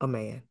 a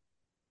man.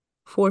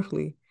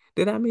 Fourthly,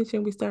 did I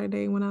mention we started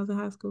dating when I was in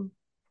high school?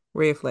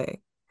 Red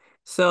flag.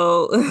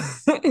 So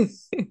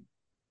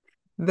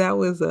that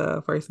was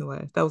first and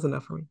last. That was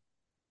enough for me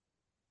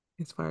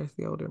as far as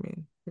the older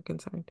men are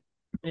concerned.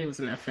 It was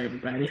enough for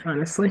everybody,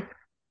 honestly.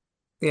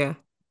 Yeah,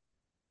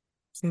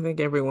 I think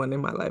everyone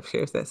in my life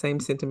shares that same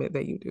sentiment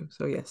that you do.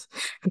 So yes,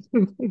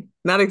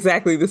 not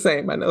exactly the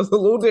same. I know it's a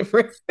little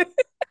different,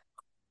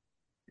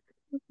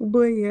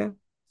 but yeah.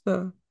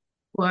 So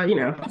Well, you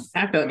know,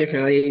 I felt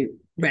differently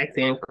back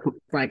then,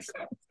 like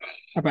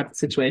about the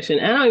situation.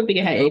 I don't even think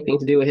it had anything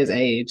to do with his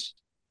age.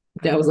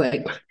 That was I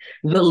like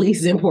the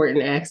least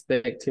important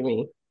aspect to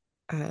me.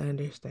 I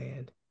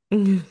understand. I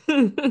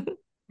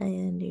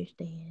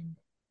understand.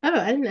 Oh,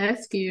 I didn't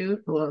ask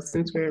you. Well,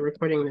 since we're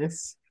recording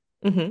this,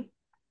 Hmm.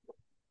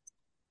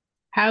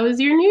 how was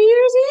your New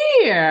Year's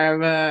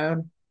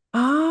Eve?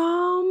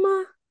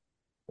 Um,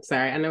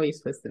 Sorry, I know you're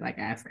supposed to like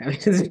ask. I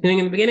was just doing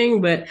in the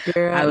beginning, but I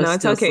Girl, no, was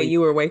it's still okay. asleep.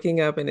 You were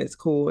waking up and it's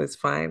cool. It's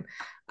fine.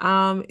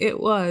 It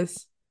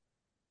was.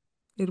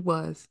 It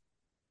was.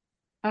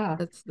 Ah,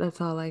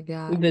 That's all I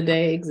got. the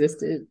day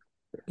existed.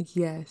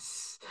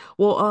 Yes.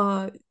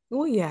 Well,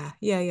 yeah,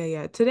 yeah, yeah,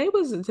 yeah. Today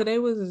was,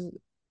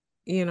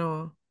 you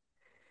know,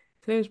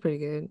 today was pretty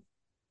good.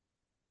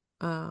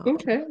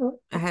 Okay, well,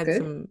 I that's had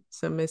good.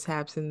 some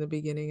mishaps in the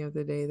beginning of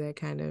the day that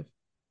kind of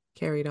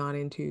carried on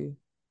into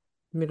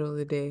middle of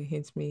the day,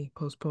 hence me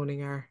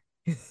postponing our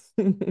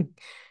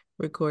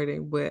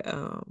recording. But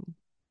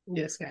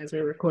Yes, guys,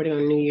 we're recording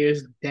on New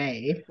Year's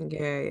Day.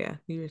 yeah, yeah,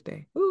 New Year's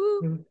Day.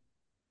 Woo! Mm,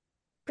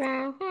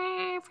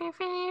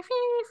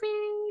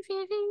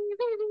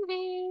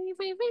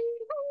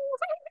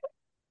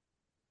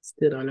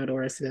 Still don't know the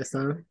rest of that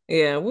song.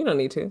 Yeah, we don't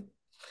need to.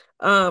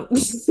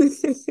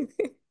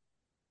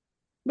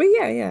 But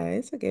yeah, yeah,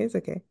 it's okay, it's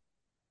okay.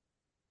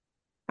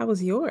 How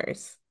was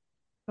yours?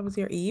 How was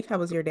your eve? How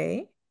was your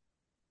day?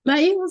 But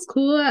it was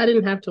cool. I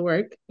didn't have to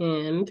work,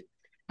 and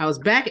I was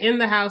back in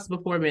the house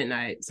before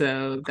midnight.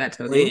 So that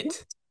tells you.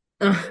 Lit.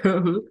 By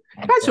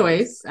It does.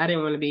 choice. I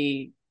didn't want to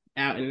be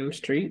out in the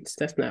streets.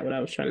 That's not what I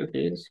was trying to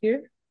do this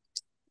year.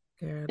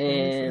 Girl, don't be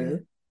silly.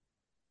 And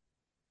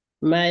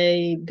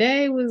my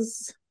day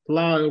was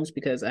long just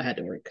because I had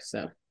to work.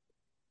 So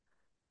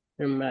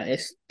and my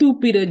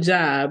stupid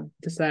job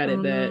decided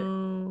Oh that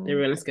they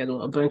were no. going to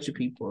schedule a bunch of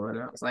people. And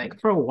I was like,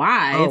 for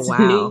why? Oh It's New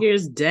wow.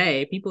 Year's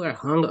Day. People are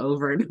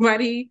hungover.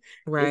 Nobody is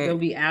Right. going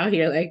to be out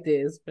here like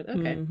this. But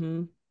okay.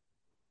 Mm-hmm.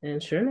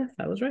 And sure enough,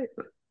 I was right.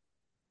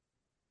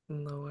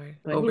 Lord.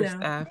 But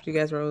Overstaffed. You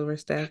guys were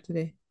overstaffed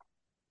today.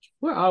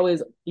 we're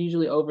always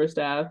usually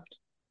overstaffed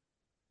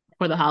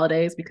for the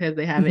holidays because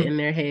they have it in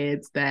their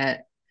heads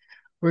that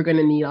we're going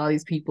to need all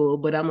these people.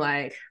 But I'm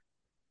like,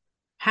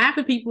 half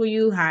the people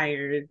you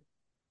hired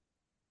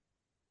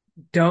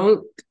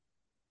don't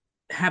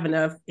have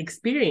enough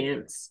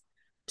experience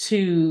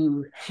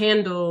to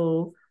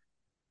handle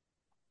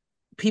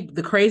people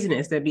the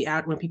craziness that be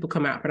out when people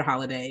come out for the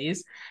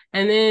holidays.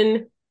 And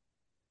then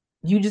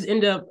you just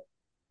end up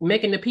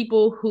making the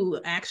people who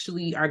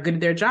actually are good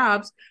at their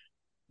jobs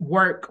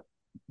work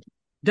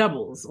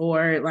doubles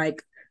or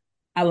like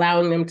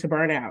allowing them to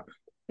burn out.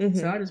 So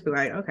Hmm. I just be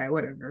like, okay,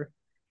 whatever.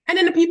 And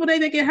then the people that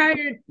get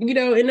hired,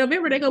 in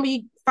November, they're gonna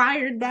be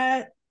fired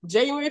by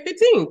January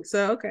 15th.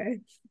 So okay.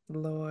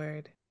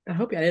 Lord. I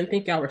hope y'all didn't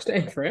think y'all were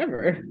staying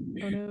forever.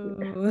 Oh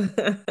no.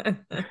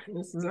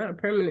 This is not a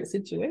permanent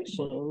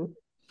situation.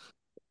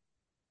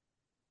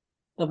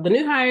 Of the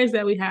new hires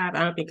that we have,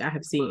 I don't think I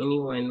have seen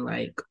anyone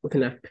like with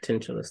enough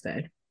potential to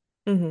stay.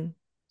 Hmm.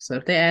 So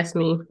if they ask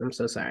me, I'm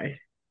so sorry.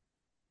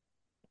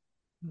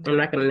 I'm not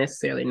Lord. gonna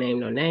necessarily name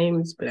no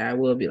names, but I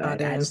will be Oh like,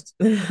 damn.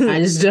 I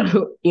just don't,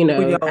 Put y'all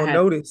I on have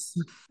notice.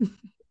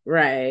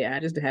 right. I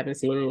just haven't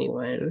seen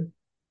anyone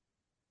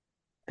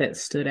that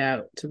stood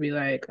out to be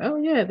like, oh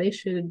yeah, they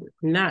should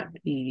not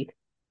be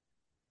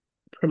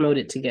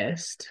promoted to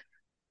guest.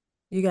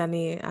 You got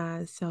any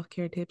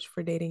self-care tips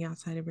for dating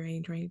outside of your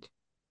age range?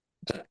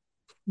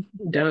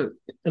 Don't,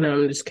 no,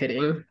 I'm just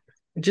kidding.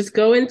 Just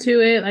go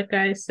into it, like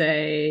I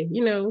say,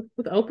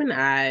 with open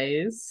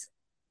eyes.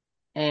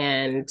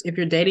 And if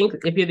you're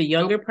the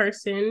younger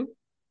person,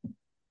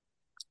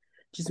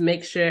 just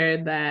make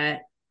sure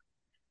that,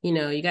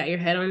 you got your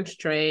head on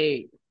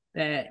straight,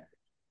 that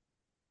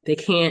they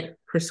can't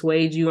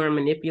persuade you or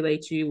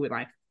manipulate you with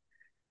like,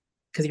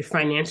 because you're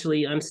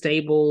financially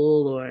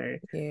unstable or,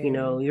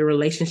 Yeah. your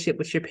relationship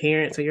with your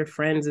parents or your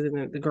friends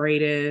isn't the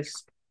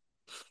greatest.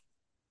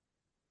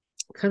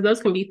 Because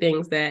those can be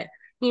things that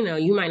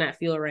you might not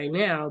feel right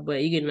now,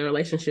 but you get in a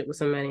relationship with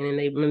somebody and then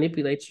they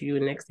manipulate you,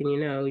 and next thing you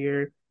know,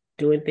 you're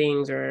doing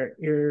things or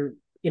you're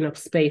in a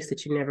space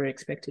that you never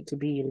expected to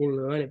be and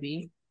didn't want to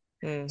be.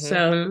 Hmm.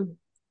 So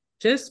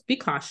just be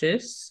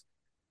cautious.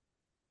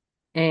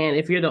 And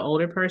if you're the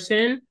older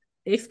person,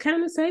 it's kind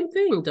of the same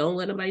thing. Don't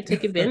let nobody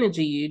take advantage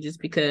of you just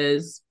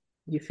because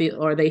you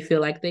feel or they feel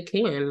like they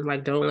can.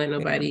 Like, don't let Yeah.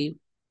 nobody.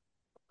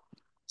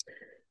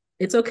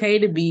 It's okay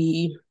to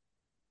be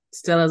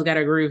Stella's got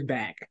her groove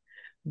back,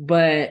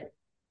 but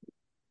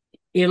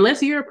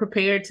unless you're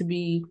prepared to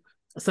be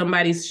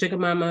somebody's sugar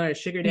mama or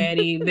sugar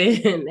daddy,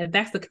 then if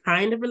that's the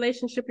kind of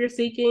relationship you're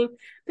seeking,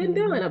 then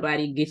don't let Hmm.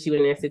 nobody get you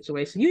in that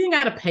situation. You ain't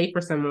got to pay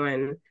for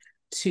someone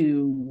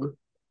to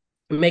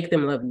make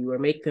them love you or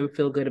make them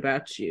feel good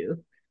about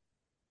you.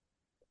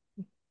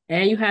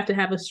 And you have to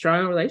have a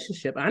strong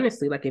relationship,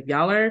 honestly. Like if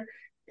y'all are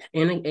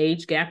in an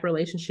age gap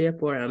relationship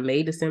or a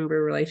May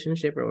December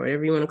relationship or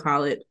whatever you want to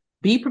call it,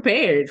 be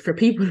prepared for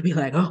people to be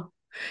like, oh,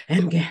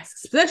 and gas,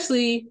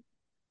 especially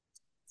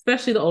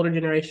the older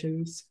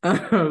generations.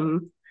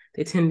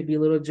 They tend to be a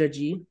little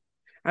judgy.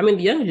 I mean,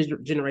 the younger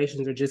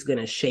generations are just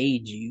gonna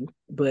shade you,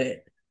 but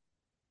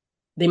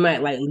they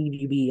might like leave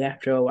you be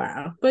after a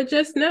while. But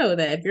just know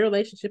that if your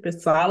relationship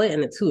is solid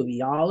and the two of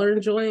y'all are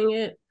enjoying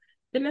it,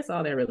 then that's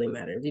all that really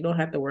matters. You don't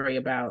have to worry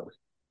about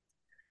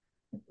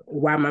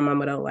why my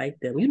mama don't like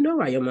them. You know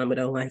why your mama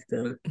don't like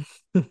them.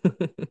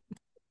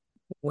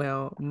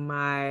 Well,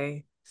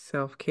 my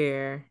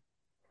self-care.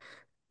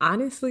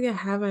 Honestly, I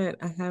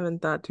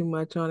haven't thought too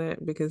much on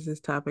it because this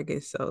topic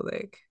is so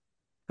like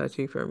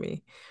touchy for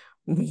me.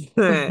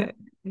 But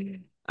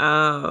and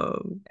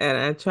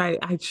I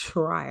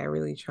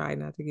really try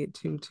not to get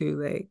too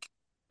like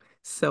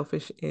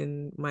selfish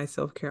in my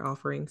self-care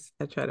offerings.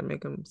 I try to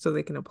make them so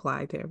they can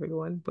apply to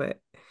everyone, but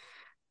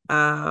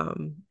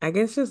I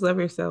guess just love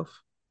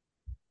yourself.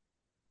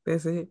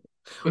 That's it.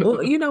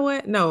 Well, you know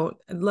what? No,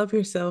 love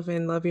yourself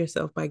and love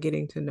yourself by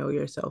getting to know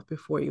yourself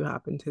before you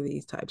hop into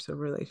these types of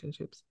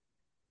relationships.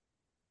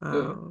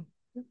 Um,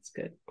 That's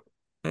good.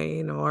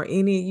 or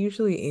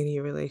usually any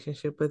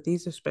relationship, but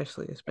these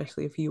especially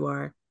if you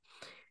are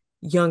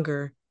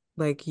younger,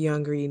 like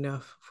younger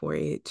enough for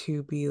it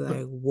to be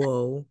like,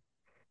 whoa,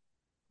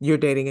 you're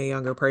dating a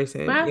younger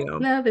person, My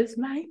love is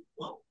like,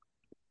 whoa.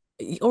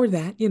 or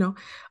that,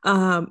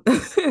 Um,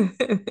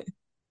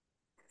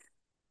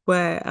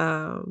 but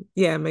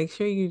yeah, make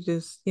sure you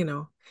just,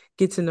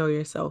 get to know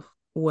yourself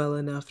well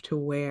enough to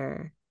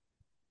where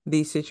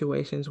these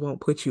situations won't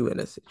put you in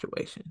a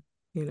situation,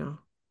 you know.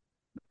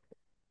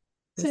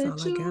 That's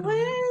all I got on that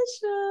one.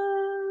 Situation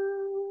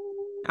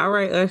All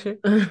right, Usher.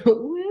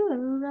 will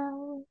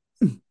arise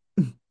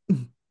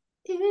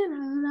in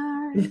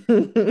our life.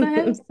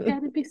 But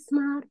gotta be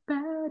smart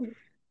about it.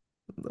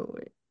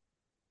 Lord.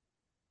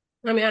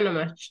 I mean, I don't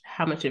know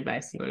how much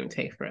advice you want to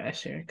take for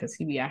Usher because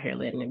he be out here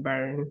letting it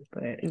burn.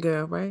 But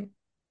Girl, right?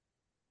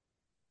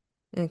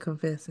 And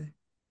confessing.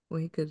 Well,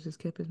 he could have just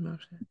kept his mouth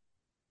shut.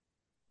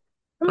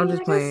 I I'm mean,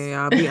 just I guess playing,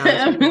 y'all. Be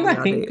honest with me. I'm Y'all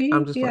like, did.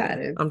 I'm just be playing.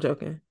 honest. I'm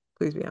joking.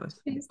 Please be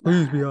honest. He's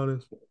Please not. be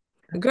honest.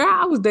 Girl,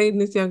 I was dating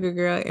this younger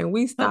girl and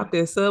we stopped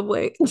at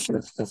Subway.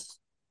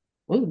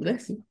 Oh,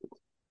 bless you.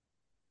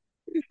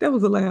 That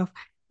was a laugh.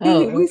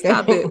 Oh, We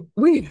stopped okay.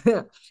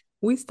 at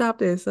we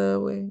stopped at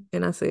Subway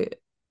and I said,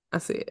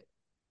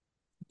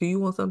 do you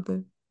want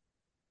something?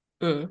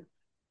 Mm,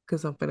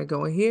 Because I'm finna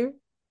go in here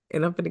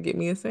and I'm finna get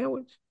me a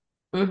sandwich.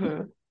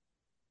 mm-hmm.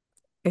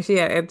 And she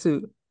had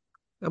attitude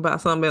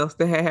about something else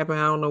that had happened.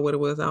 I don't know what it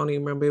was. I don't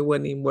even remember. It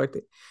wasn't even worth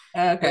it.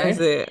 And I Okay.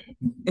 said,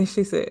 and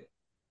she said,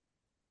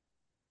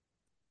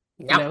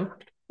 no.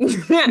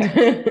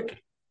 No.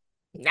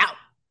 No.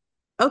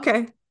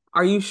 Okay.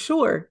 Are you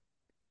sure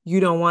you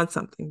don't want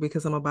something?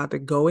 Because I'm about to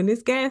go in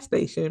this gas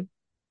station,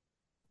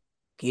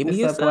 give The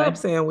me a sub Subway.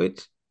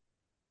 sandwich,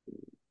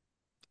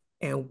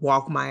 and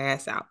walk my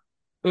ass out.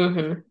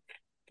 Mm-hmm.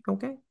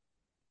 Okay.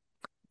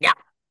 Yeah.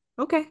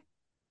 Okay.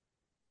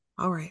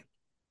 All right.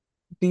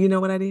 Do you know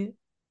what I did?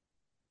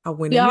 I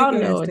went in the Y'all know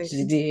gas what you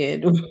station,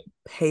 did.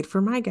 paid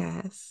for my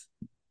gas,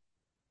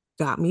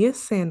 got me a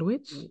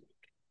sandwich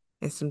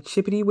and some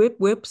chippity whip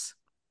whips,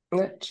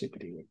 What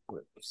chippity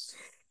whips.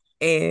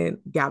 and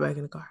got back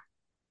in the car.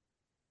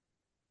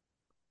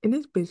 And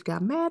this bitch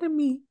got mad at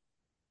me.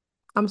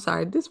 I'm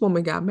sorry, this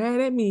woman got mad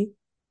at me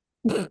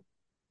for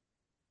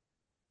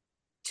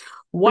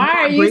Why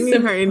are not you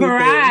bringing her anything.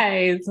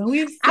 surprised?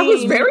 We've I was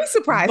seen very the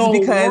surprised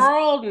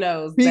world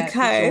knows that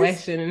because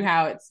situation and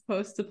how it's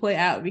supposed to play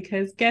out.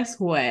 Because guess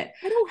what?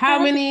 I don't How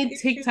have many any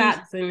issues.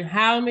 TikToks and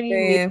how many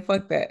memes, Man,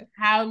 fuck that.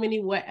 how many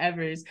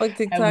whatevers Fuck have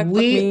TikTok, fuck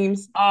we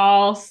memes.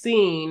 all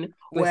seen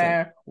Listen,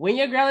 where when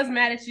your girl is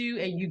mad at you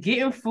and you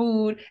getting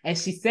food and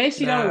she says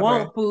she don't nah, bruh.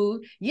 want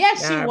food,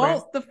 yes, she Nah, bruh.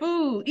 wants the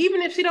food,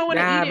 even if she don't want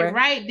to eat Nah, it bruh.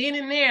 right then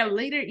and there,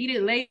 later eat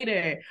it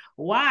later.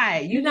 Why?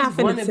 You're You just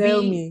not want finna to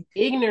tell be me.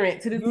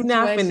 ignorant to the You're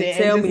not situation finna and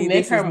tell just me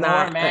make this her is more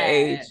not an mad.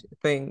 age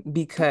thing It's not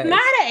because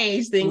an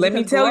age thing let me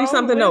because tell you grown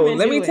something. No, women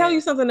let do me tell it.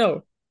 you something.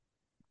 No,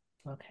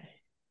 Okay.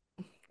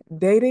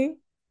 dating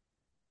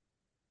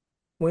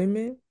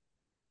women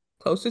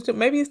closer to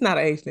maybe it's not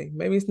an age thing.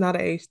 Maybe it's not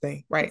an age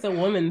thing, right? It's a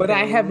woman But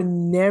I have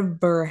thing.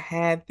 never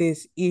had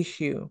this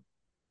issue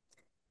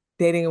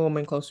dating a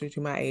woman closer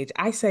to my age.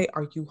 I say,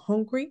 are you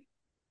hungry?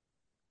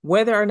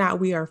 Whether or not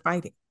we are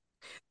fighting.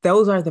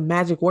 Those are the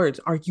magic words.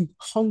 Are you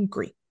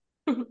hungry?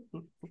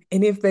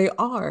 And if they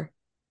are,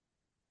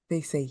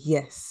 they say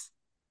yes.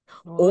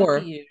 Well, lucky Or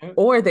you.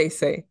 or they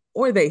say,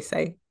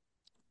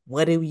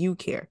 what do you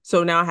care?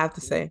 So now I have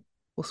to say,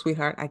 well,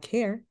 sweetheart, I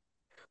care,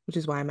 which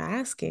is why I'm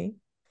asking.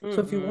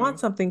 So if you want Mm-mm.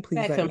 something,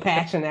 please That let me know.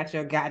 compassion at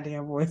your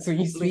goddamn voice when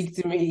you Listen. speak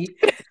to me.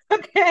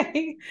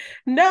 Okay.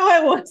 No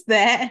one wants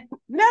that.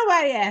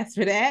 Nobody asked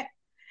for that.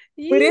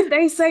 But if You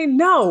they say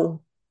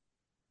no,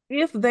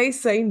 if they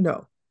say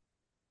no,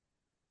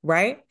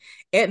 right?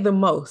 At the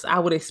most, I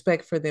would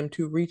expect for them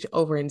to reach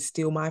over and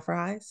steal my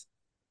fries.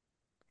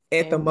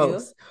 At the and do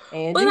most.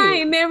 and But I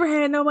did. ain't never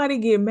had nobody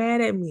get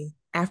mad at me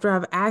after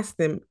I've asked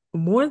them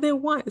more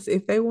than once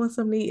if they want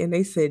something to eat and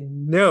they said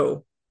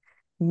no.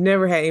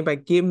 Never had anybody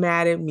get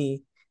mad at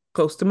me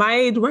close to my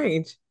age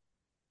range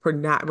for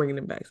not bringing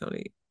them back something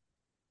to eat.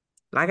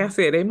 Like I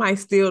said, they might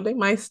steal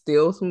It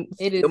steal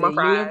is a my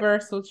fries,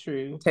 universal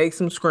truth. take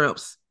some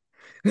scrimps.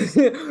 but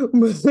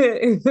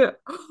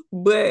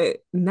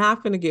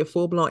not finna get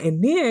full blown.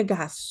 And then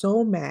got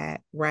so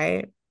mad,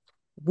 right?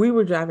 We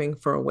were driving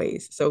for a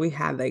ways, so we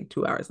had like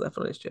 2 hours left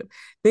on this trip.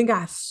 Then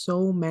got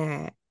so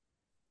mad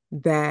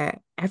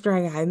that after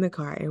I got in the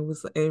car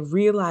and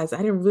realized I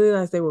didn't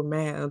realize they were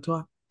mad until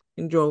I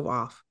and drove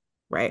off,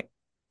 right?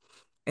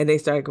 And they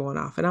started going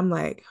off, and I'm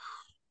like,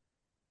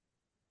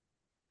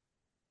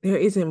 there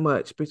isn't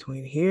much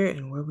between here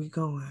and where we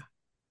going,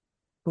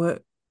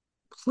 but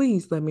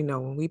please let me know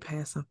when we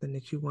pass something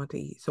that you want to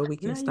eat so we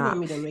can Now you want stop.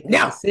 me to make a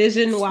No.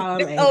 decision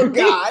while I'm Oh angry.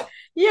 God.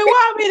 You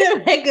want me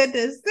to make a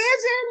decision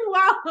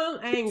while I'm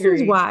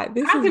angry.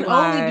 This I is can only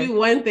why do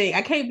one thing.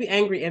 I can't be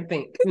angry and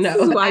think. this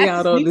No, is why I y'all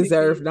just don't need to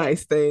deserve be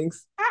nice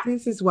things.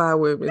 This is why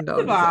women First don't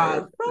of all,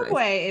 deserve nice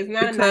Subway is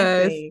not a nice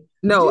because thing.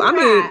 no, Do I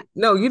not, mean,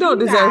 no, you don't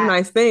do deserve not.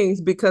 nice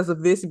things because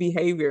of this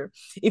behavior.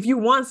 If you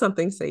want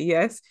something, say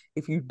yes.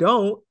 If you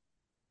don't,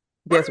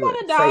 I'm guess what?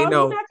 not a Say dog. You're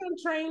no. not gonna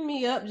train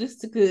me up just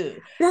to good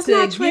That's to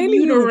not give training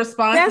you the you. That's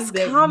responses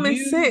that common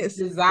you sense.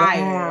 desire.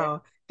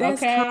 Wow.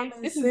 That's Okay,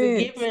 common this is a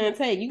give sense. and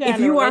take. You got If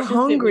in a you are relationship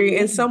with hungry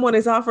and me. someone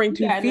is offering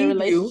You to got in a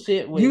feed you,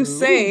 relationship with you me.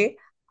 say,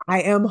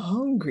 I am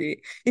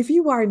hungry. If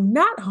you are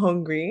not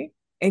hungry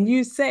and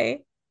you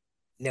say,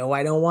 no,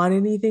 I don't want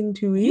anything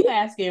to You eat,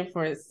 asking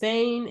for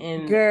sane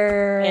and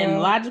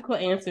girl, logical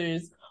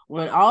answers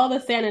when all the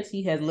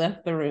sanity has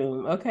left the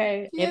room.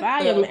 Okay, if get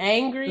I am the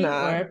angry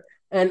nah. or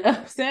and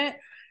upset,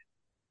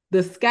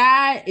 the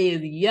sky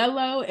is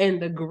yellow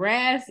and the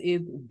grass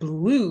is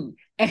blue,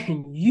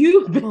 and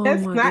you Oh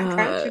best my not God.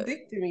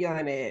 contradict me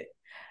on it.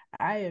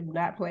 I am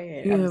not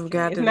playing. You I'm just have kidding.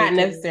 got It's to be not kidding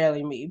me.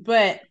 necessarily me,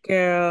 but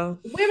Girl.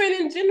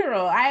 women in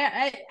general.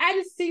 I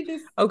just see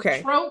this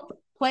Okay. trope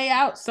play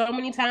out so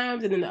many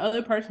times, and then the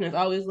other person is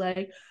always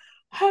like,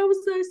 "How was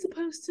I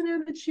supposed to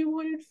know that you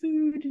wanted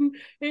food?"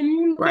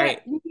 And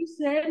Right. you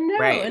said no,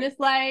 Right. and it's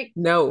like,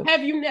 No.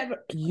 have you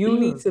never? You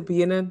need to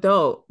be an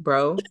adult,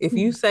 bro. If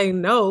you say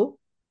no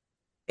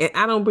and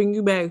I don't bring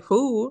you back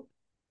food,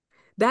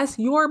 that's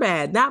your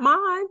bad, not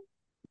mine.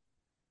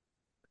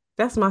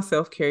 That's my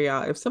self-care,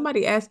 y'all. If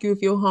somebody asks you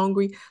if you're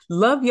hungry,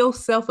 love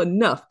yourself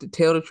enough to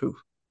tell the truth.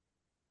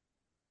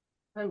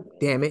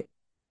 Damn it.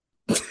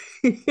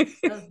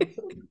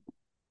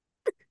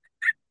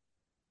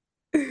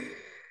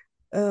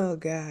 Oh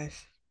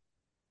gosh.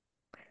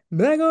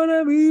 Back on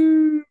the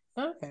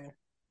beat. Okay.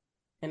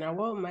 And I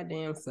want my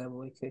damn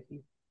Subway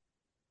cookie.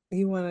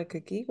 You want a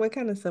cookie? What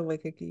kind of Subway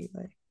cookie you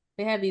like?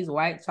 They have these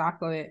white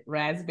chocolate,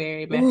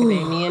 raspberry, Ooh,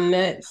 macadamia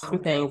nuts. Some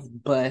okay. things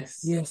bust.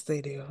 Yes,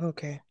 they do.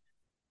 Okay.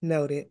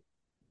 Noted.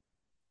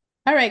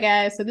 All right,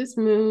 guys. So this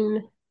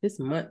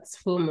month's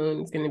full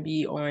moon is going to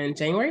be on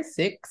January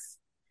 6th.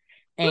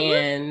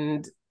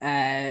 And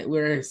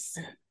we're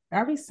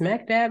are we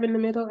smack dab in the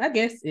middle? I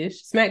guess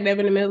ish. Smack dab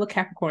in the middle of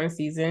Capricorn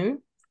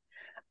season.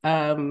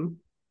 Um,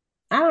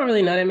 I don't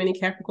really know that many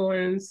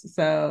Capricorns,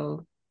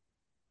 so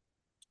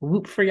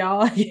whoop for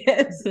y'all, I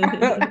guess. I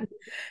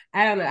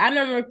don't know. I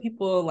know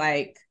people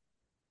like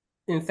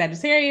in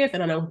Sagittarius,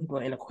 and I know people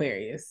in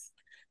Aquarius,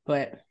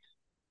 but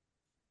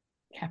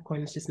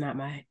Capricorn is just not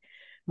my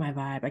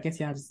vibe. I guess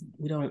y'all just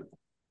we don't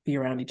be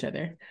around each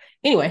other.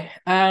 Anyway,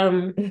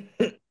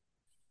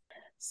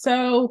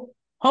 so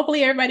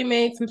hopefully everybody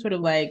made some sort of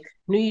like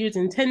New Year's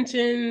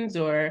intentions,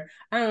 or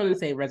I don't want to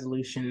say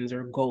resolutions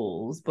or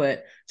goals,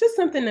 but just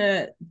something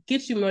to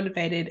get you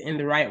motivated in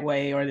the right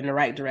way or in the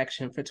right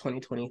direction for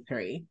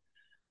 2023.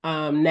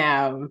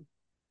 Now,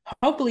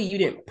 hopefully you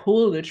didn't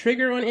pull the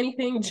trigger on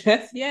anything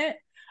just yet.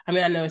 I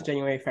mean, I know it's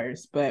January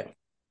 1st, but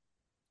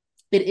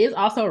it is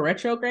also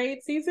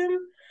retrograde season.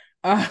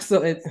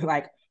 So it's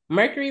like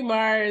Mercury,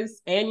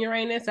 Mars, and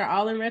Uranus are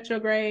all in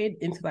retrograde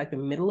into like the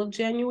middle of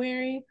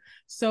January.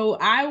 So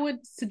I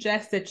would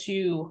suggest that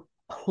you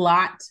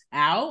plot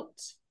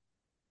out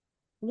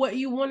what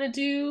you want to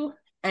do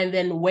and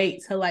then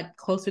wait till like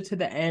closer to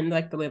the end,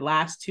 like the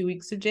last 2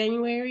 weeks of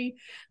January,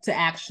 to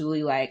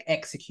actually like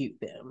execute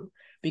them,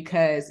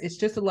 because it's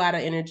just a lot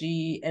of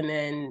energy. And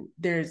then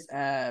there's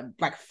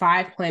like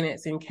 5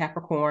 planets in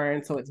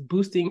Capricorn, so it's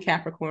boosting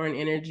Capricorn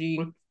energy.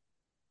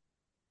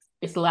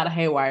 It's a lot of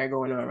haywire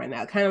going on right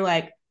now, kind of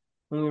like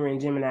when we were in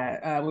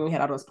Gemini, when we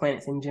had all those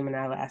planets in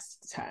Gemini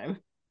last time.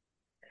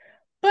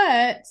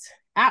 But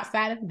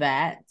outside of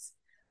that,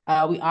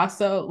 we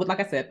also, like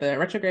I said, the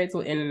retrogrades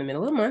will end in the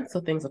middle of the month, so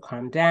things will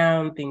calm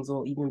down, things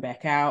will even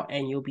back out,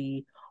 and you'll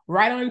be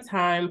right on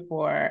time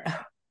for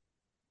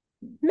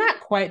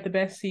not quite the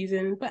best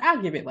season, but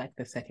I'll give it like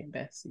the second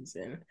best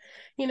season.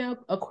 You know,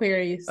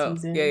 Aquarius Oh, yeah,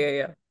 season. yeah,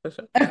 yeah. For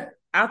sure.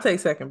 I'll take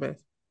second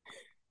best.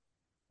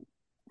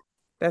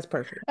 That's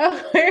perfect.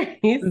 Aquarius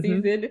Mm-hmm.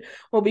 season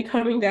will be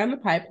coming down the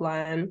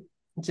pipeline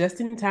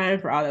just in time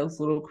for all those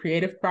little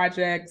creative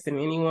projects and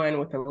anyone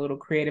with a little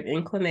creative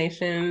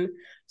inclination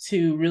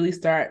to really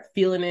start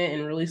feeling it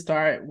and really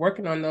start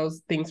working on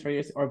those things for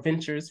your or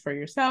ventures for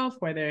yourself,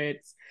 whether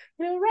it's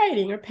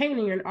writing or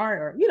painting or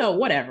art or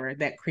whatever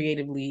that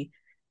creatively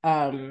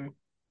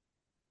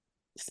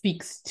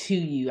speaks to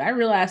you. I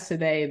realized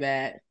today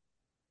that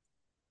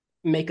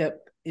makeup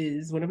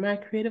is one of my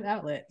creative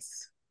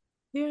outlets.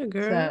 Yeah,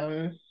 girl.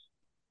 So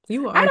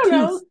You I are don't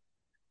know. artiste.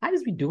 I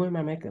just be doing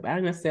my makeup. I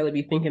don't necessarily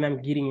be thinking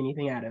I'm getting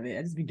anything out of it.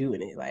 I just be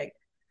doing it. Like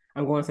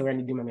I'm going somewhere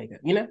to do my makeup,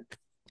 you know?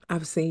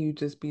 I've seen you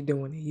just be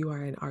doing it. You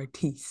are an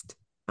artiste.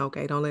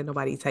 Okay, don't let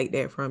nobody take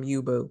that from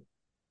you, boo.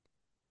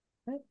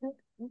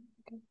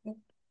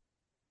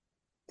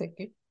 Thank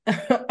you.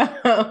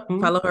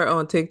 Follow her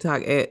on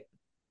TikTok at.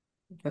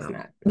 Let's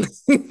not.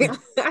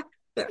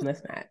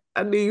 Let's not.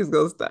 I knew you was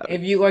gonna stop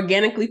If it. you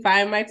organically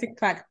find my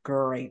TikTok,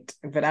 great.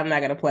 But I'm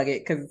not gonna plug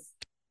it because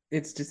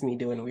it's just me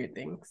doing weird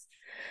things.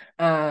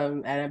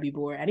 And I'd be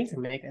bored. I need to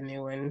make a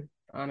new one,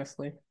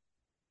 honestly.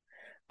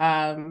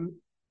 Um,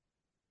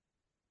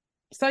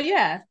 so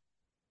yeah,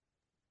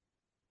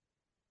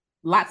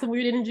 lots of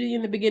weird energy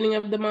in the beginning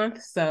of the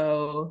month.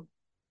 So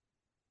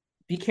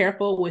be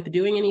careful with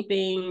doing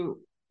anything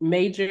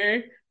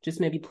major. Just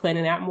maybe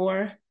planning out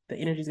more. The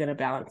energy is going to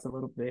balance a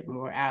little bit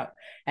more out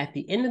at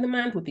the end of the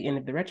month with the end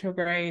of the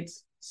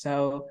retrogrades.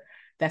 So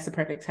that's the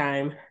perfect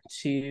time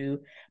to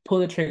pull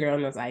the trigger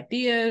on those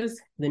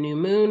ideas. The new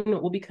moon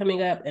will be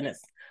coming up, and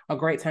it's a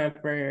great time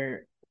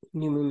for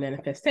new moon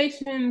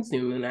manifestations,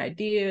 new moon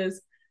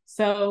ideas.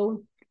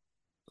 So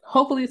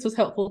hopefully this was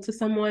helpful to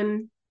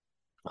someone.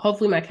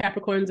 Hopefully my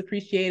Capricorns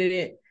appreciated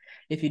it.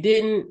 If you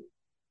didn't,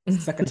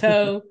 suck a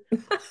toe.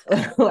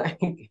 Like,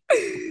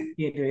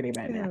 can't do anything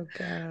about it now. Oh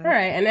God. All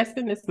right, and that's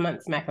been this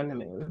month's Smack on the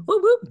Moon.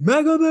 Whoop, whoop.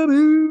 Smack on the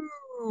moon.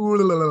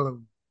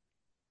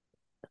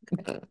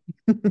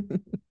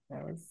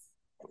 That was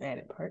an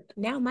added part.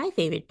 Now my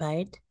favorite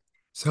part.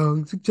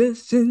 Song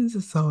suggestions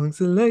and song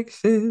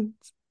selections.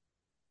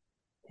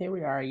 Here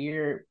we are,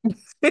 year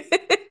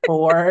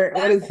 4.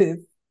 What is this?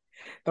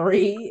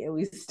 3, and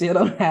we still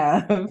don't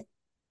have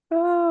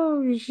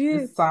Oh the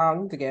shit.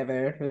 song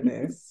together for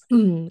this.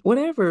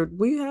 Whatever.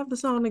 We have the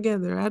song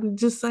together. I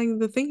just sang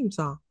the theme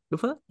song. The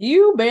fuck?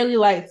 You barely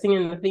like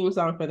singing the theme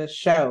song for the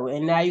show,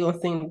 and now you're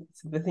gonna sing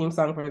the theme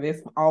song for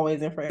this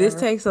always and This forever.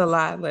 takes a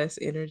lot less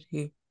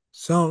energy.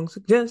 Song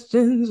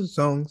suggestions,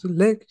 song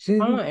selection.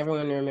 I want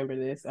everyone to remember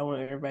this. I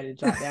want everybody to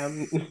jot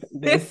down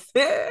this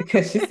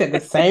because she said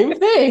the same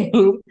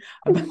thing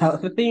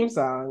about the theme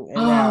song, and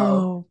now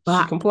Oh, she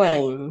fuck.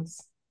 complains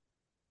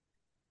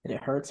that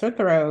it hurts her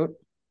throat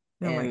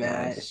Oh my and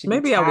gosh. that she be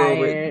Maybe I will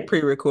tired.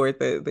 pre-record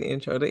the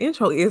intro. The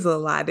intro is a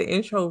lot. The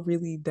intro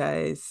really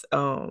does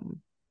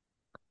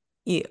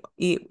it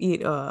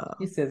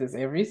She says this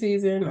every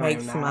season. I am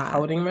makes not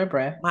holding my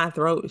breath. my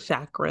throat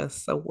chakra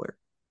sore.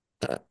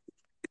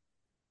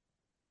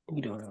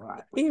 You're doing a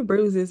lot. It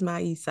bruises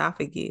my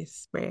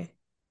esophagus, bruh.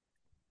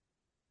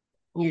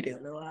 You're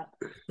doing a lot.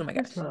 Oh my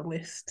That's gosh. my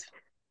list.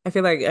 I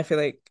feel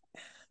like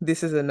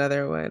this is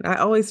another one. I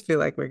always feel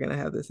like we're gonna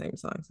have the same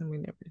songs and we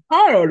never do.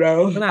 I don't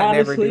know. Well, not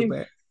never do, Honestly,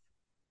 but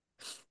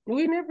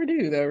we never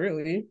do though,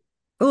 really.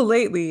 oh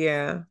lately,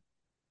 yeah.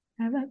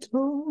 Have I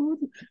told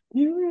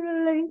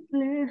you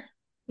lately?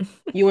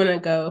 You want to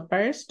go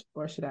first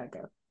or should I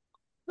go?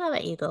 I'll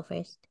let you go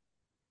first.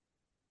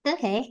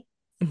 Okay.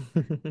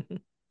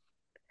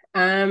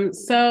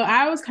 So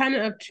I was kind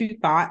of two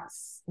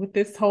thoughts with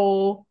this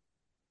whole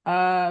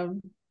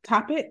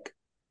topic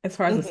as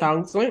far as the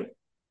songs went.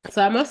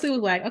 So I mostly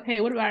was like,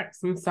 okay, what about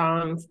some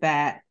songs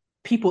that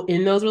people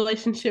in those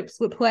relationships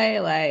would play?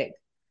 Like,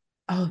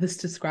 oh, this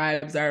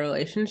describes our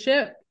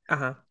relationship.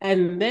 Uh-huh.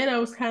 And then I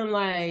was kind of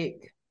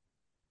like,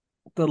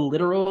 the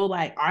literal,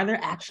 like, are there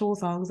actual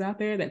songs out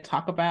there that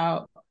talk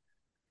about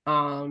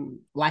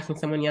liking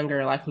someone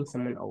younger or liking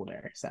someone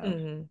older?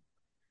 So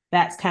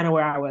that's kind of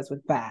where I was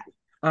with that.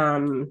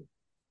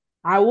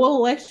 I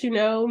will let you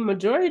know,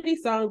 majority of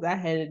these songs I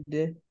had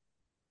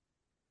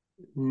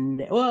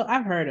well,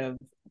 I've heard of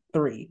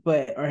 3,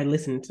 but or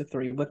listened to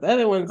 3, but the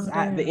other ones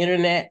the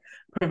internet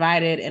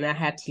provided, and I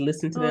had to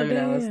listen to them, and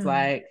I was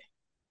like,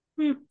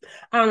 I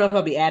don't know if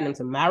I'll be adding them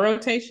to my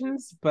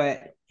rotations,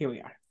 but here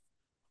we are.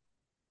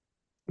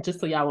 Just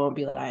so y'all won't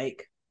be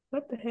like,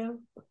 what the hell?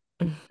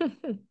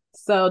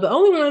 So the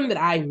only one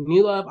that I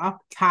knew of off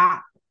the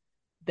top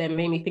that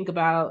made me think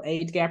about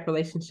age gap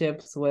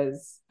relationships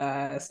was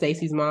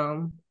Stacy's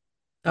Mom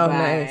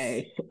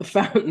by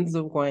Fountains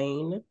of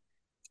Wayne.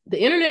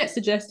 The internet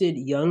suggested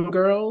Young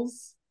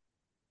Girls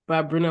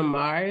by Bruno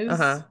Mars.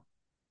 I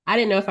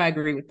didn't know if I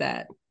agree with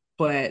that,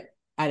 but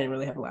I didn't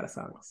really have a lot of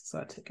songs, so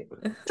I took it.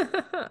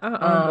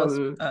 I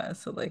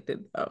almost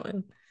selected that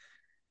one.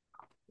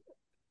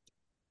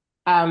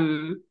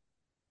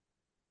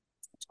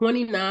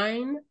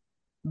 29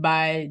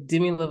 by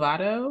Demi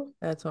Lovato.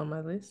 That's on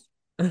my list.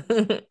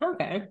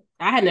 Okay.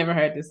 I had never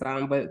heard this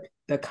song, but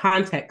the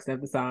context of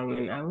the song,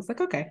 and I was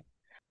like, okay.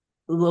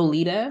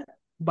 Lolita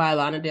by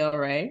Lana Del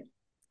Rey.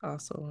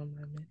 Also on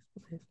my list.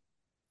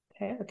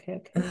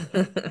 Okay.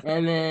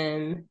 And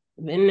then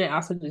the internet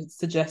also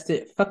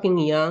suggested Fucking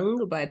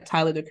Young by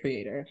Tyler, the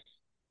Creator.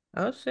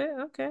 Oh, shit.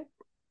 Okay.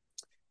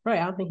 Right.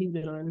 I don't think he's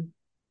been on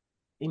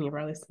any of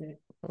our lists yet.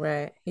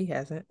 Right. He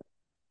hasn't.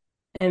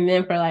 And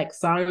then for like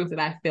songs that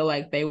I feel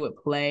like they would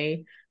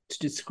play to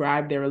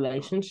describe their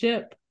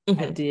relationship,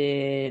 I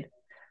did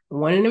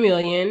One in a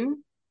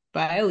Million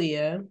by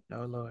Aaliyah.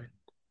 Oh, Lord.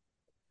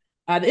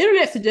 The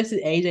internet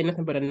suggested Age Ain't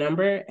Nothing But a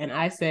Number, and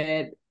I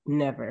said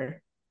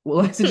never.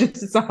 will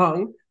suggest a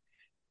song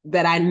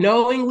that I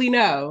knowingly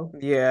know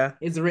Yeah.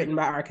 is written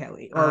by R.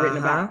 Kelly or written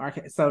Uh-huh. about R.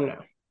 Kelly. So no.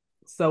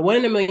 So One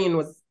in a Million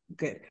was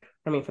good.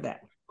 I mean, for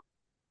that.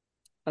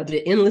 I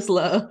did Endless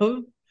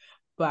Love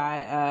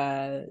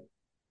by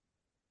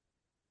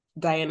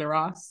Diana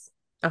Ross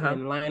Uh-huh.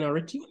 and Lionel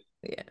Richie.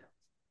 Yeah.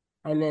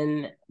 And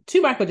then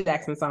two Michael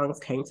Jackson songs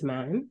came to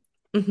mind.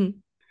 Mm-hmm.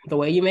 The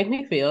Way You Make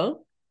Me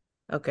Feel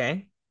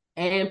Okay.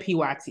 and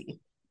PYT.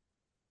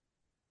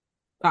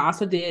 I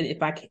also did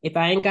If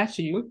I Ain't Got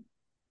You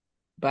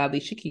by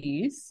Alicia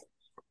Keys.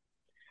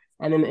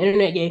 And then the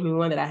internet gave me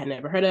one that I had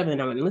never heard of,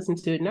 and I went and listened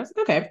to it, and I was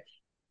like, okay.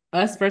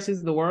 Us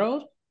Versus the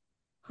World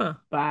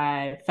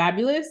by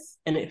Fabulous,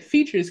 and it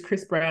features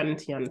Chris Brown and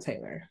Tiana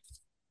Taylor.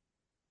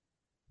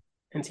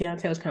 And Tiana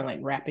Taylor's kind of like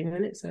rapping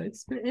in it, so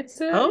it's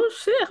Oh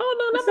shit!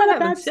 Hold on, it's not a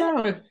bad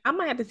song. I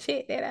might have to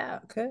check that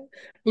out. Okay.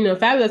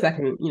 Fabulous, I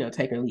can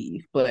take or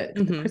leave, but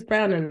the Chris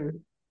Brown and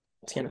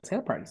Tiana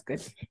Taylor part is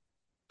good.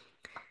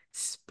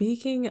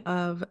 Speaking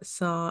of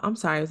song, I'm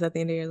sorry, was that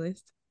the end of your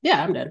list?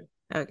 Yeah, I'm done.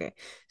 Okay.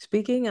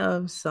 Speaking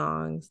of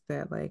songs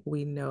that like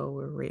we know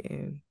were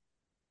written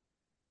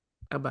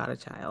about a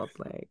child,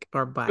 like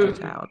or by a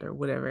child or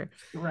whatever.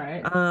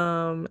 Right.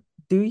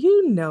 Do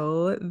you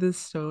know the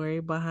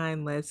story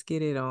behind Let's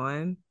Get It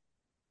On?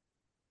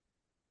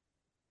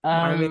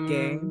 Marvin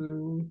Gaye?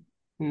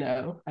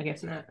 No, I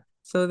guess not.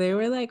 So they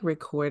were like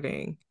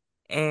recording,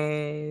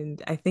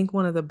 and I think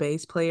one of the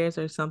bass players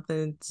or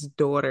something's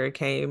daughter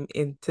came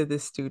into the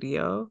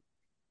studio,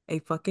 a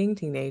fucking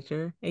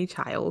teenager, a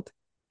child,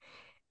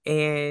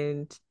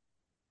 and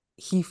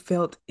he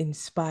felt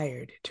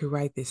inspired to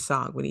write this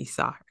song when he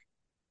saw her.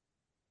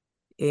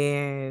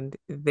 And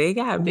they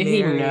got Did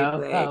he married know?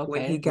 like Oh,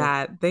 when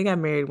okay. they got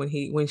married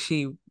when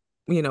she,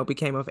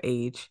 became of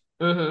age.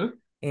 Mm-hmm.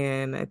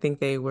 And I think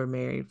they were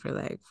married for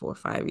like 4 or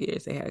 5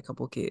 years. They had a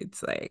couple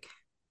kids, like,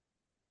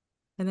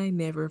 and I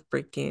never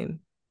freaking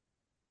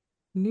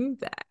knew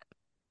that.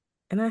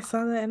 And I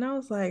saw that and I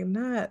was like,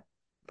 not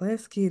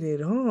Let's Get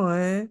It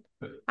On.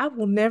 I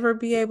will never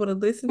be able to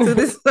listen to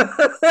this.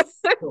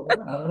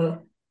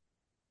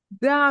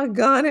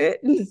 Doggone it.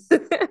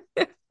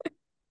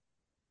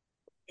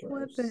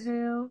 What the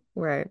hell?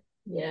 Right.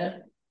 Yeah.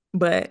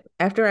 But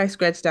after I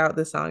scratched out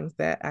the songs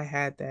that I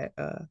had that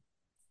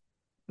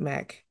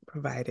Mac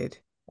provided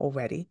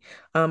already,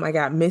 I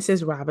got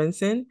Mrs.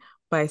 Robinson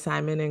by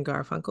Simon and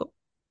Garfunkel.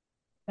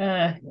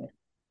 Yeah.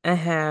 I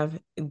have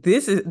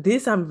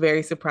this I'm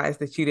very surprised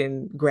that you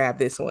didn't grab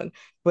this one,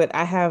 but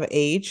I have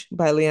Age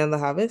by Leon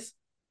LaHavis.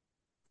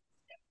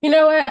 You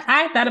know what?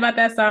 I thought about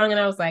that song and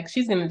I was like,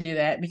 she's gonna do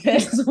that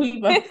because we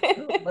both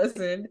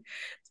listened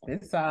to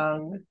this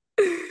song.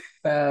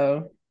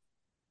 So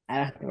I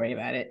don't have to worry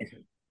about it.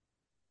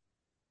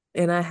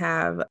 And I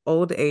have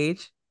Old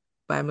Age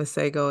by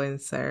Masego and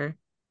Sir.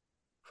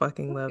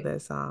 Fucking love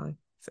that song.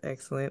 It's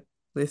excellent.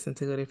 Listen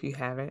to it if you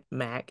haven't.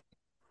 Mac.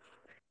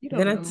 You don't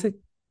Then I know. took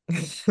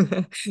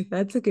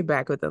I took it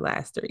back with the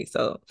last three.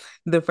 So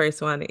the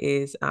first one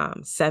is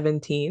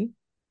 17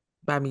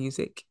 by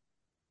Music,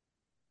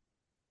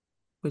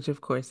 which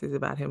of course is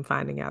about him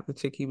finding out the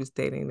chick he was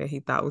dating that he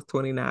thought was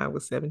 29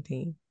 was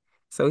 17.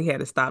 So he had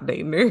to stop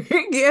dating her.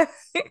 Yeah.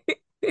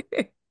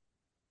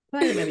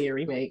 Probably might be a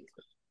remake.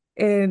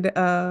 And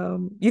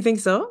you think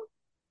so?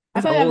 I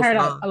It's feel an like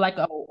I've old heard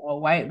song. a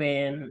white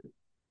band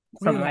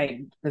from Really? like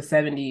the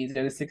 70s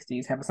or the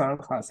 60s have a song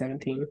called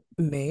 17.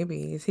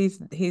 Maybe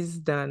he's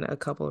done a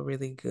couple of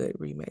really good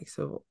remakes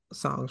of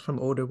songs from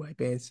older white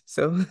bands.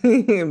 So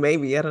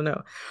maybe, I don't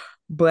know.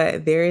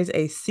 But there is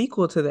a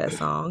sequel to that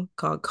song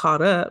called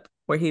Caught Up,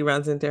 where he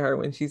runs into her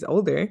when she's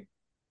older.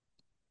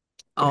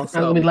 I'm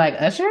gonna be Also, like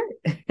Usher.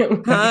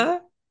 huh?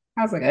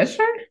 I was like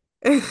Usher.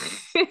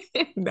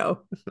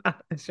 No,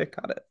 not Usher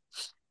Caught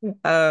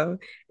Up.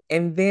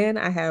 And then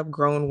I have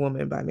Grown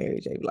Woman by Mary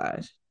J.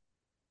 Blige.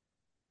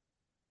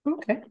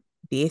 Okay.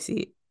 That's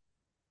it.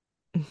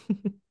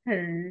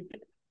 Heard.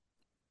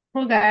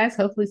 Well, guys,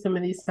 hopefully some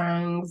of these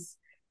songs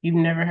you've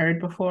never heard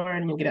before,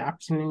 and you'll get an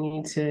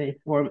opportunity to,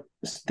 or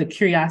the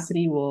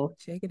curiosity will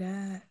Check it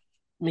out.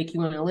 make you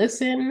want to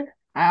listen.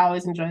 I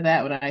always enjoy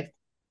that when I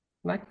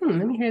like,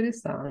 let me hear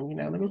this song,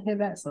 let me hear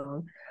that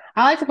song.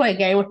 I like to play a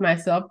game with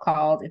myself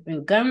called If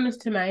It Comes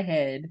to My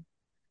Head,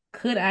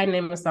 Could I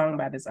Name a Song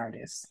by This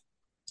Artist?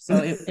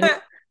 So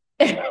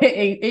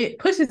it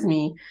pushes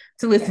me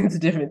to listen to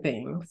different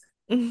things.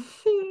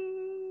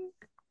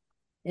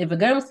 If it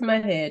comes to my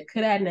head,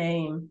 could I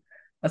name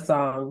a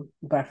song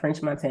by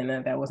French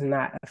Montana that was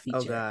not a feature?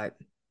 Oh God.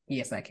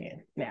 Yes, I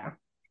can. Now.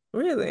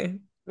 Really?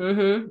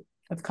 Mm-hmm.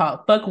 It's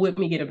called Fuck With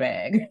Me, Get a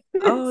Bag.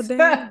 Oh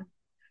damn.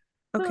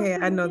 Okay,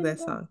 I know that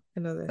song.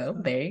 I know that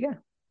song. There you go.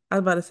 I was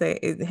about to say,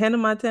 is Hannah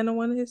Montana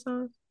one of his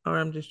songs? Or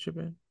I'm just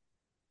tripping.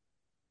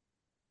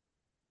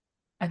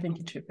 I think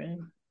you're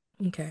tripping.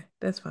 Okay,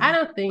 that's fine. I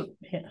don't think.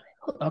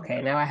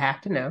 Okay, now I have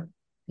to know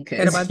because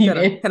Hannah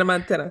Montana. Hannah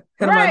Montana.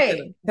 Hannah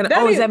right.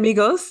 Montana. Oh, is that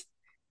Migos?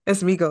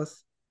 That's Migos.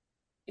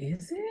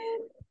 Is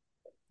it?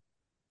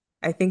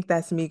 I think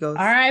that's Migos.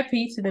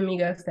 R.I.P. to the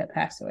Migos that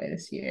passed away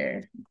this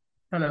year.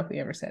 I don't know if we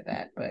ever said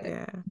that, but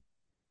Yeah.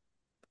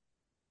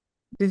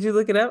 Did you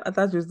look it up? I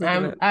thought you was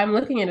looking up. I'm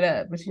looking it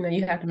up. But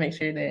you have to make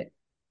sure that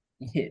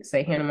you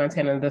say Hannah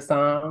Montana the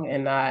song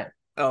and not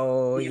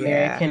Oh the yeah.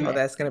 American. Oh,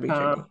 that's gonna be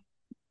tricky.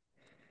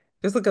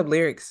 Just look up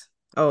lyrics.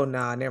 Oh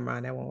nah, never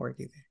mind. That won't work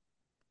either.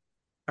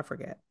 I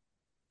forget.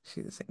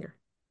 She's a singer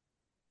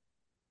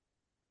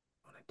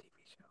on a TV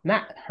show.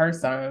 Not her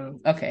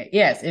song. Okay.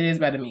 Yes, it is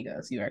by the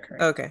Migos. You are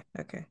correct. Okay.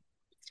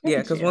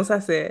 Yeah, because once I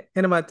said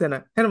Hannah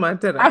Montana,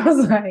 I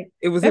was like,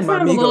 it was that in my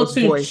sounds a little Migos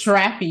too voice.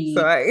 trappy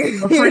So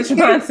for French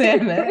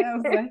Montana. I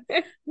was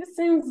like, this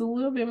seems a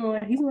little bit more.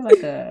 He's more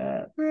like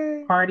a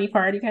party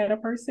kind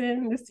of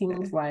person. This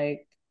seems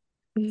like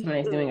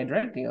somebody's doing a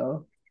drug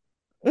deal.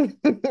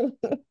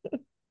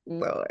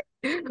 Lord.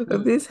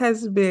 This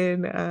has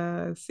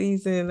been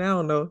season, I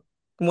don't know,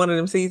 one of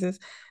them seasons,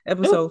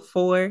 episode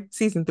 4,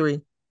 season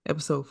 3,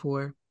 episode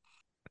 4.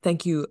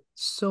 Thank you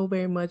so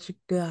very much,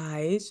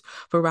 guys,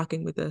 for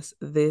rocking with us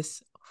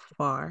this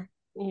far.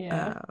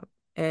 Yeah.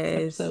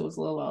 As episode was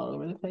a little all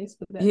over the place,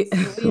 but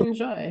that's what we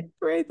enjoy.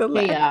 Right, the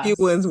last few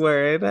ones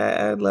were, and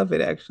I love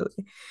it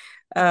actually.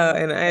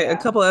 And a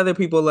couple other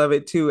people love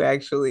it too.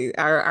 Actually,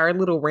 our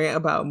little rant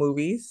about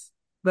movies.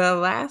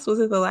 Was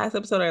it the last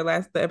episode or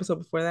the episode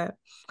before that?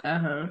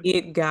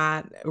 It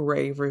got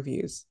rave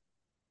reviews.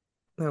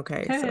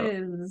 Okay,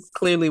 so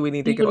clearly we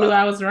need to go. People knew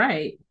I was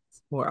right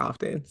more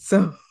often.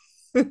 So,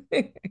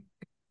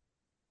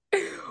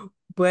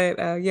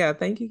 but yeah,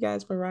 thank you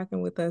guys for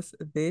rocking with us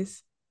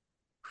this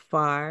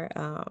far.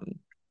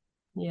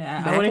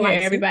 Yeah, I want to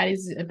hear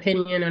everybody's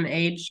opinion on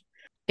age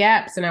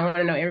gaps, and I want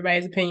to know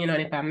everybody's opinion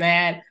on if I'm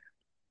mad.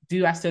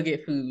 Do I still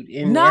get food?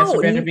 And the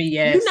answer better be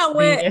yes. You know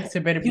what? The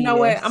answer better be yes.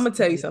 What? I'm gonna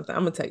tell you something.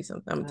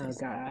 Oh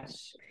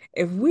gosh.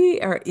 If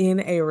we are in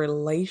a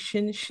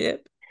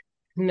relationship,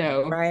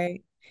 no,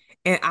 right?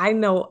 And I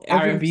know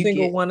every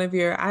single one of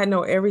your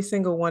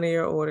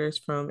orders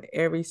from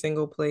every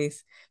single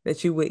place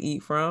that you would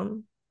eat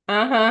from.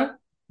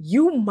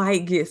 You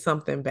might get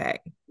something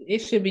back. It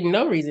should be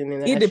no reason.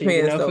 It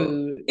depends though.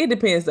 Food. It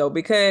depends though,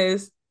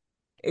 because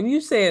if you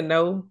said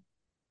no,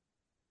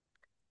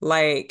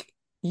 like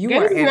you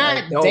are an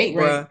adult,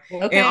 bruh.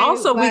 Okay? And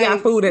also, we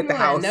got food at the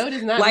house. No,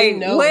 does not mean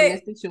no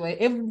in this situation.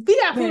 If we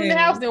got food in the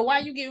house, then why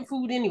are you getting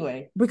food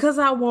anyway? Because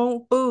I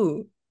want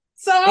food.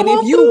 So and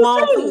if you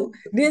want food,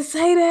 then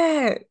say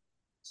that.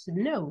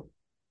 No.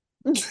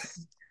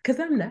 Because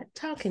I'm not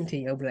talking to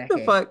your black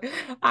ass. Fuck.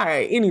 All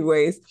right.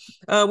 Anyways,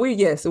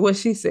 what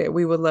she said.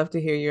 We would love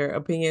to hear your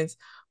opinions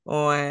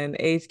on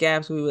age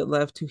gaps. We would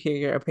love to hear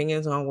your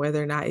opinions on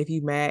whether or not, if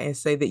you mad and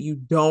say that you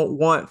don't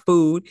want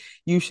food,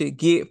 you should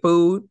get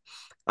food.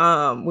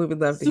 We would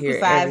love to hear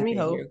everything.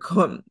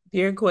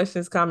 Your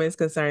questions, comments,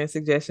 concerns,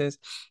 suggestions,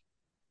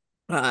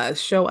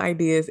 show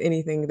ideas,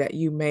 anything that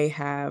you may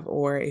have,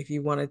 or if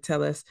you want to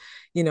tell us,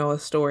 a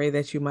story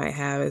that you might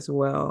have as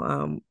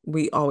well.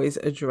 We always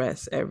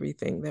address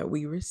everything that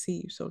we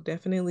receive. So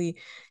definitely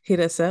hit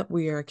us up.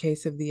 We are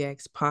Case of the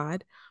X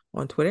Pod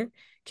on Twitter,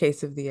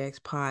 Case of the X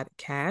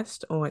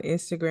Podcast on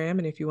Instagram.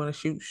 And if you want to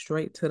shoot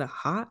straight to the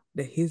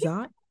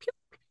hizot,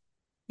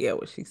 yeah,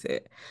 what she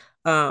said.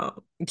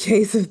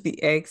 Case of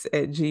the X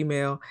at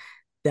gmail.com.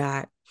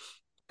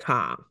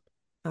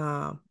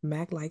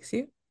 Mac likes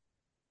you.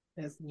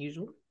 As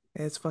usual.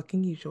 As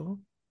fucking usual.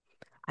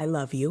 I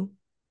love you.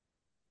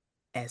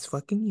 As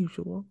fucking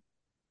usual.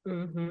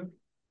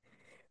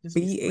 Just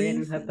be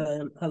spreading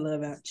her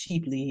love out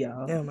cheaply,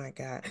 y'all. Oh my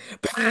God.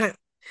 Bye,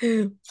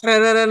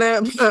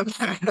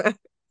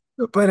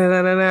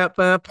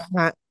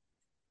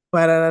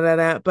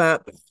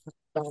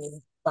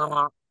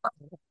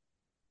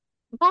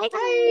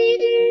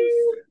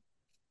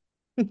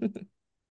 guys.